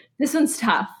 Ooh, this one's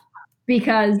tough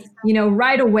because,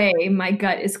 right away, my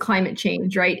gut is climate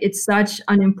change, right? It's such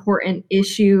an important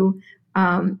issue.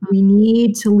 We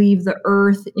need to leave the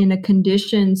earth in a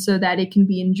condition so that it can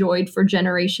be enjoyed for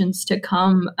generations to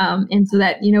come. And so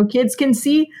that, kids can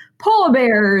see polar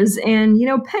bears and,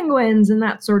 penguins and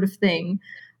that sort of thing.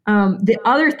 The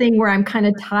other thing where I'm kind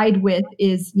of tied with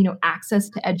is, access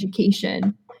to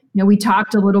education. We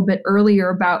talked a little bit earlier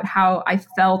about how I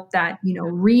felt that,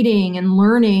 reading and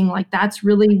learning, like that's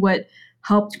really what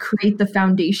helped create the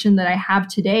foundation that I have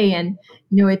today. And,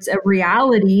 it's a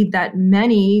reality that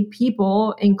many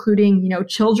people, including,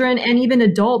 children and even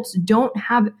adults, don't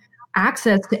have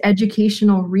access to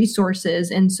educational resources.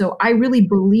 And so I really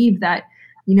believe that,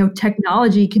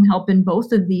 technology can help in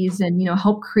both of these and,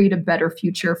 help create a better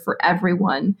future for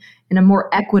everyone and a more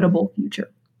equitable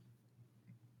future.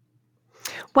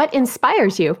 What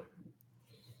inspires you?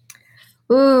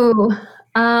 Ooh,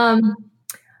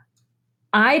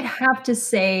 I'd have to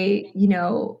say,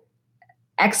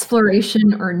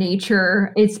 exploration or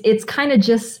nature. It's kind of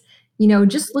just,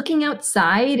 just looking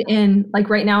outside, and like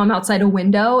right now I'm outside a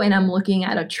window and I'm looking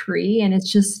at a tree, and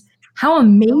it's just how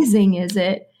amazing is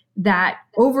it that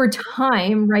over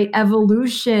time, right,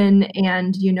 evolution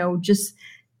and, just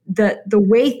the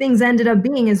way things ended up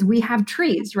being is we have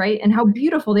trees, right? And how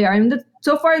beautiful they are. And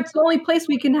so far, it's the only place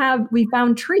we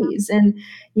found trees. And,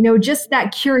 just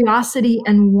that curiosity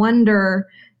and wonder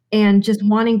and just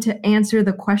wanting to answer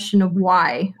the question of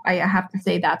why, I have to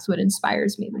say that's what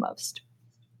inspires me the most.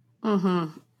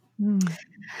 Mm-hmm.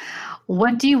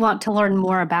 What do you want to learn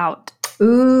more about?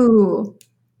 Ooh.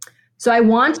 So I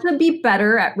want to be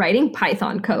better at writing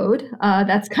Python code.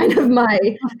 That's kind of my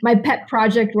pet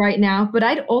project right now. But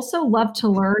I'd also love to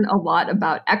learn a lot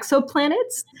about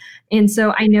exoplanets. And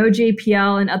so I know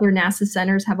JPL and other NASA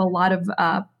centers have a lot of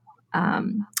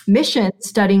missions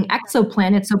studying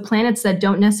exoplanets, so planets that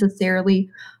don't necessarily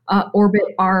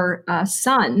orbit our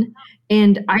sun.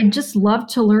 And I'd just love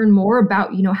to learn more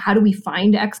about, how do we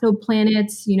find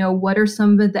exoplanets? What are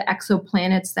some of the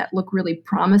exoplanets that look really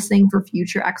promising for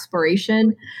future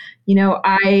exploration?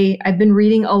 I've been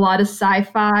reading a lot of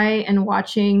sci-fi and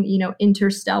watching,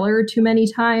 Interstellar too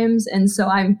many times. And so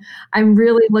I'm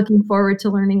really looking forward to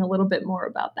learning a little bit more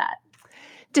about that.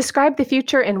 Describe the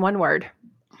future in one word.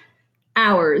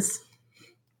 Ours.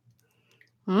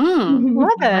 Love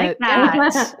it.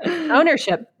 Like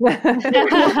Ownership.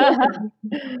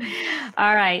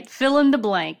 All right. Fill in the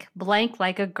blank. Blank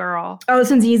like a girl. Oh, this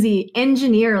one's easy.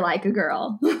 Engineer like a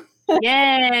girl.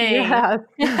 Yay. Yeah.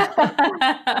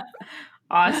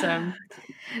 Awesome.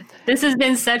 This has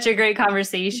been such a great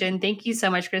conversation. Thank you so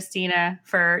much, Christina,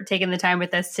 for taking the time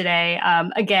with us today.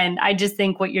 Again, I just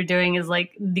think what you're doing is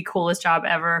like the coolest job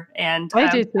ever. And I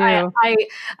do too. I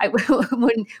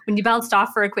when you bounced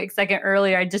off for a quick second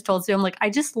earlier, I just told Sue, I'm like, I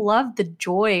just love the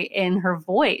joy in her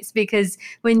voice, because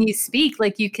when you speak,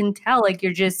 like you can tell, like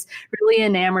you're just really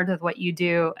enamored with what you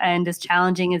do. And as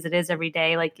challenging as it is every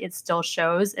day, like it still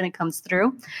shows and it comes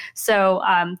through. So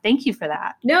thank you for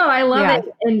that. No, I love it.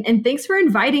 And thanks for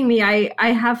inviting me. I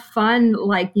have fun,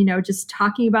 just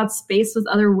talking about space with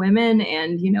other women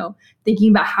and,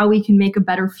 thinking about how we can make a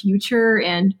better future.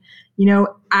 And,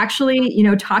 actually,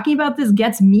 talking about this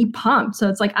gets me pumped. So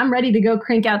it's like, I'm ready to go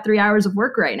crank out 3 hours of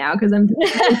work right now because I'm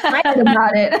excited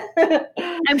about it.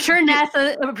 I'm sure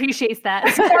NASA appreciates that.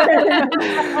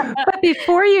 But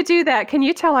before you do that, can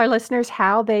you tell our listeners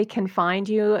how they can find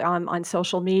you on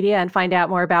social media and find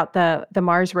out more about the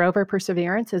Mars rover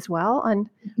Perseverance as well on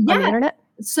the internet?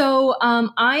 So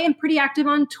I am pretty active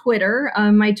on Twitter.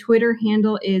 My Twitter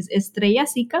handle is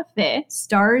Estrellas y Café,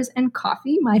 stars and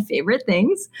coffee, my favorite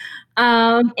things.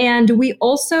 And we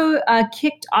also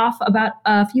kicked off about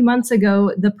a few months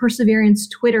ago the Perseverance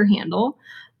Twitter handle.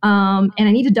 And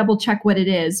I need to double check what it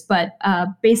is. But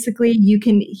basically, you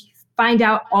can find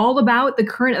out all about the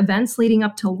current events leading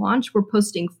up to launch. We're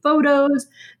posting photos,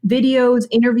 videos,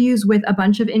 interviews with a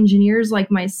bunch of engineers like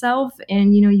myself.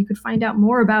 And, you could find out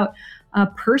more about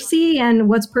Percy and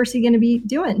what's Percy going to be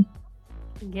doing.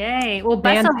 Yay. Well,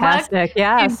 best Fantastic. of luck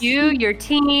Yes. to you, your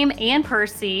team, and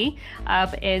Percy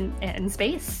up in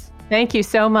space. Thank you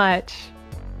so much.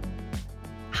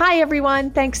 Hi,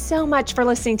 everyone. Thanks so much for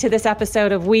listening to this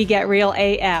episode of We Get Real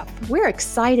AF. We're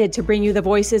excited to bring you the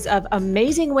voices of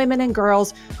amazing women and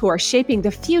girls who are shaping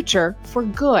the future for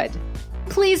good.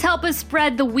 Please help us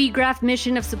spread the WeGraph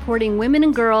mission of supporting women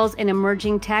and girls in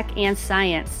emerging tech and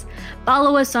science.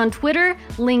 Follow us on Twitter,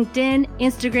 LinkedIn,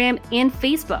 Instagram, and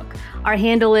Facebook. Our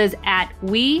handle is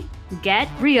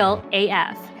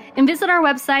 @WeGetRealAF. And visit our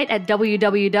website at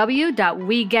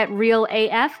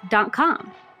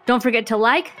www.wegetrealaf.com. Don't forget to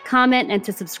like, comment, and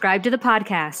to subscribe to the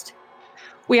podcast.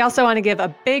 We also want to give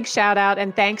a big shout out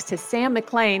and thanks to Sam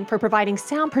McLean for providing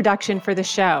sound production for the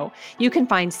show. You can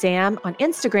find Sam on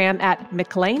Instagram at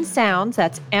McLean Sounds,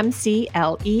 that's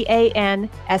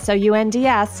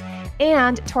McLeanSounds,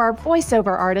 and to our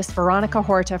voiceover artist, Veronica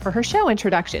Horta, for her show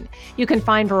introduction. You can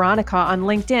find Veronica on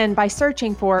LinkedIn by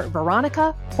searching for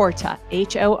Veronica Horta,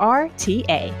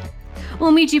 Horta.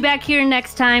 We'll meet you back here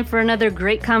next time for another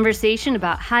great conversation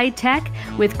about high tech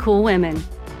with cool women.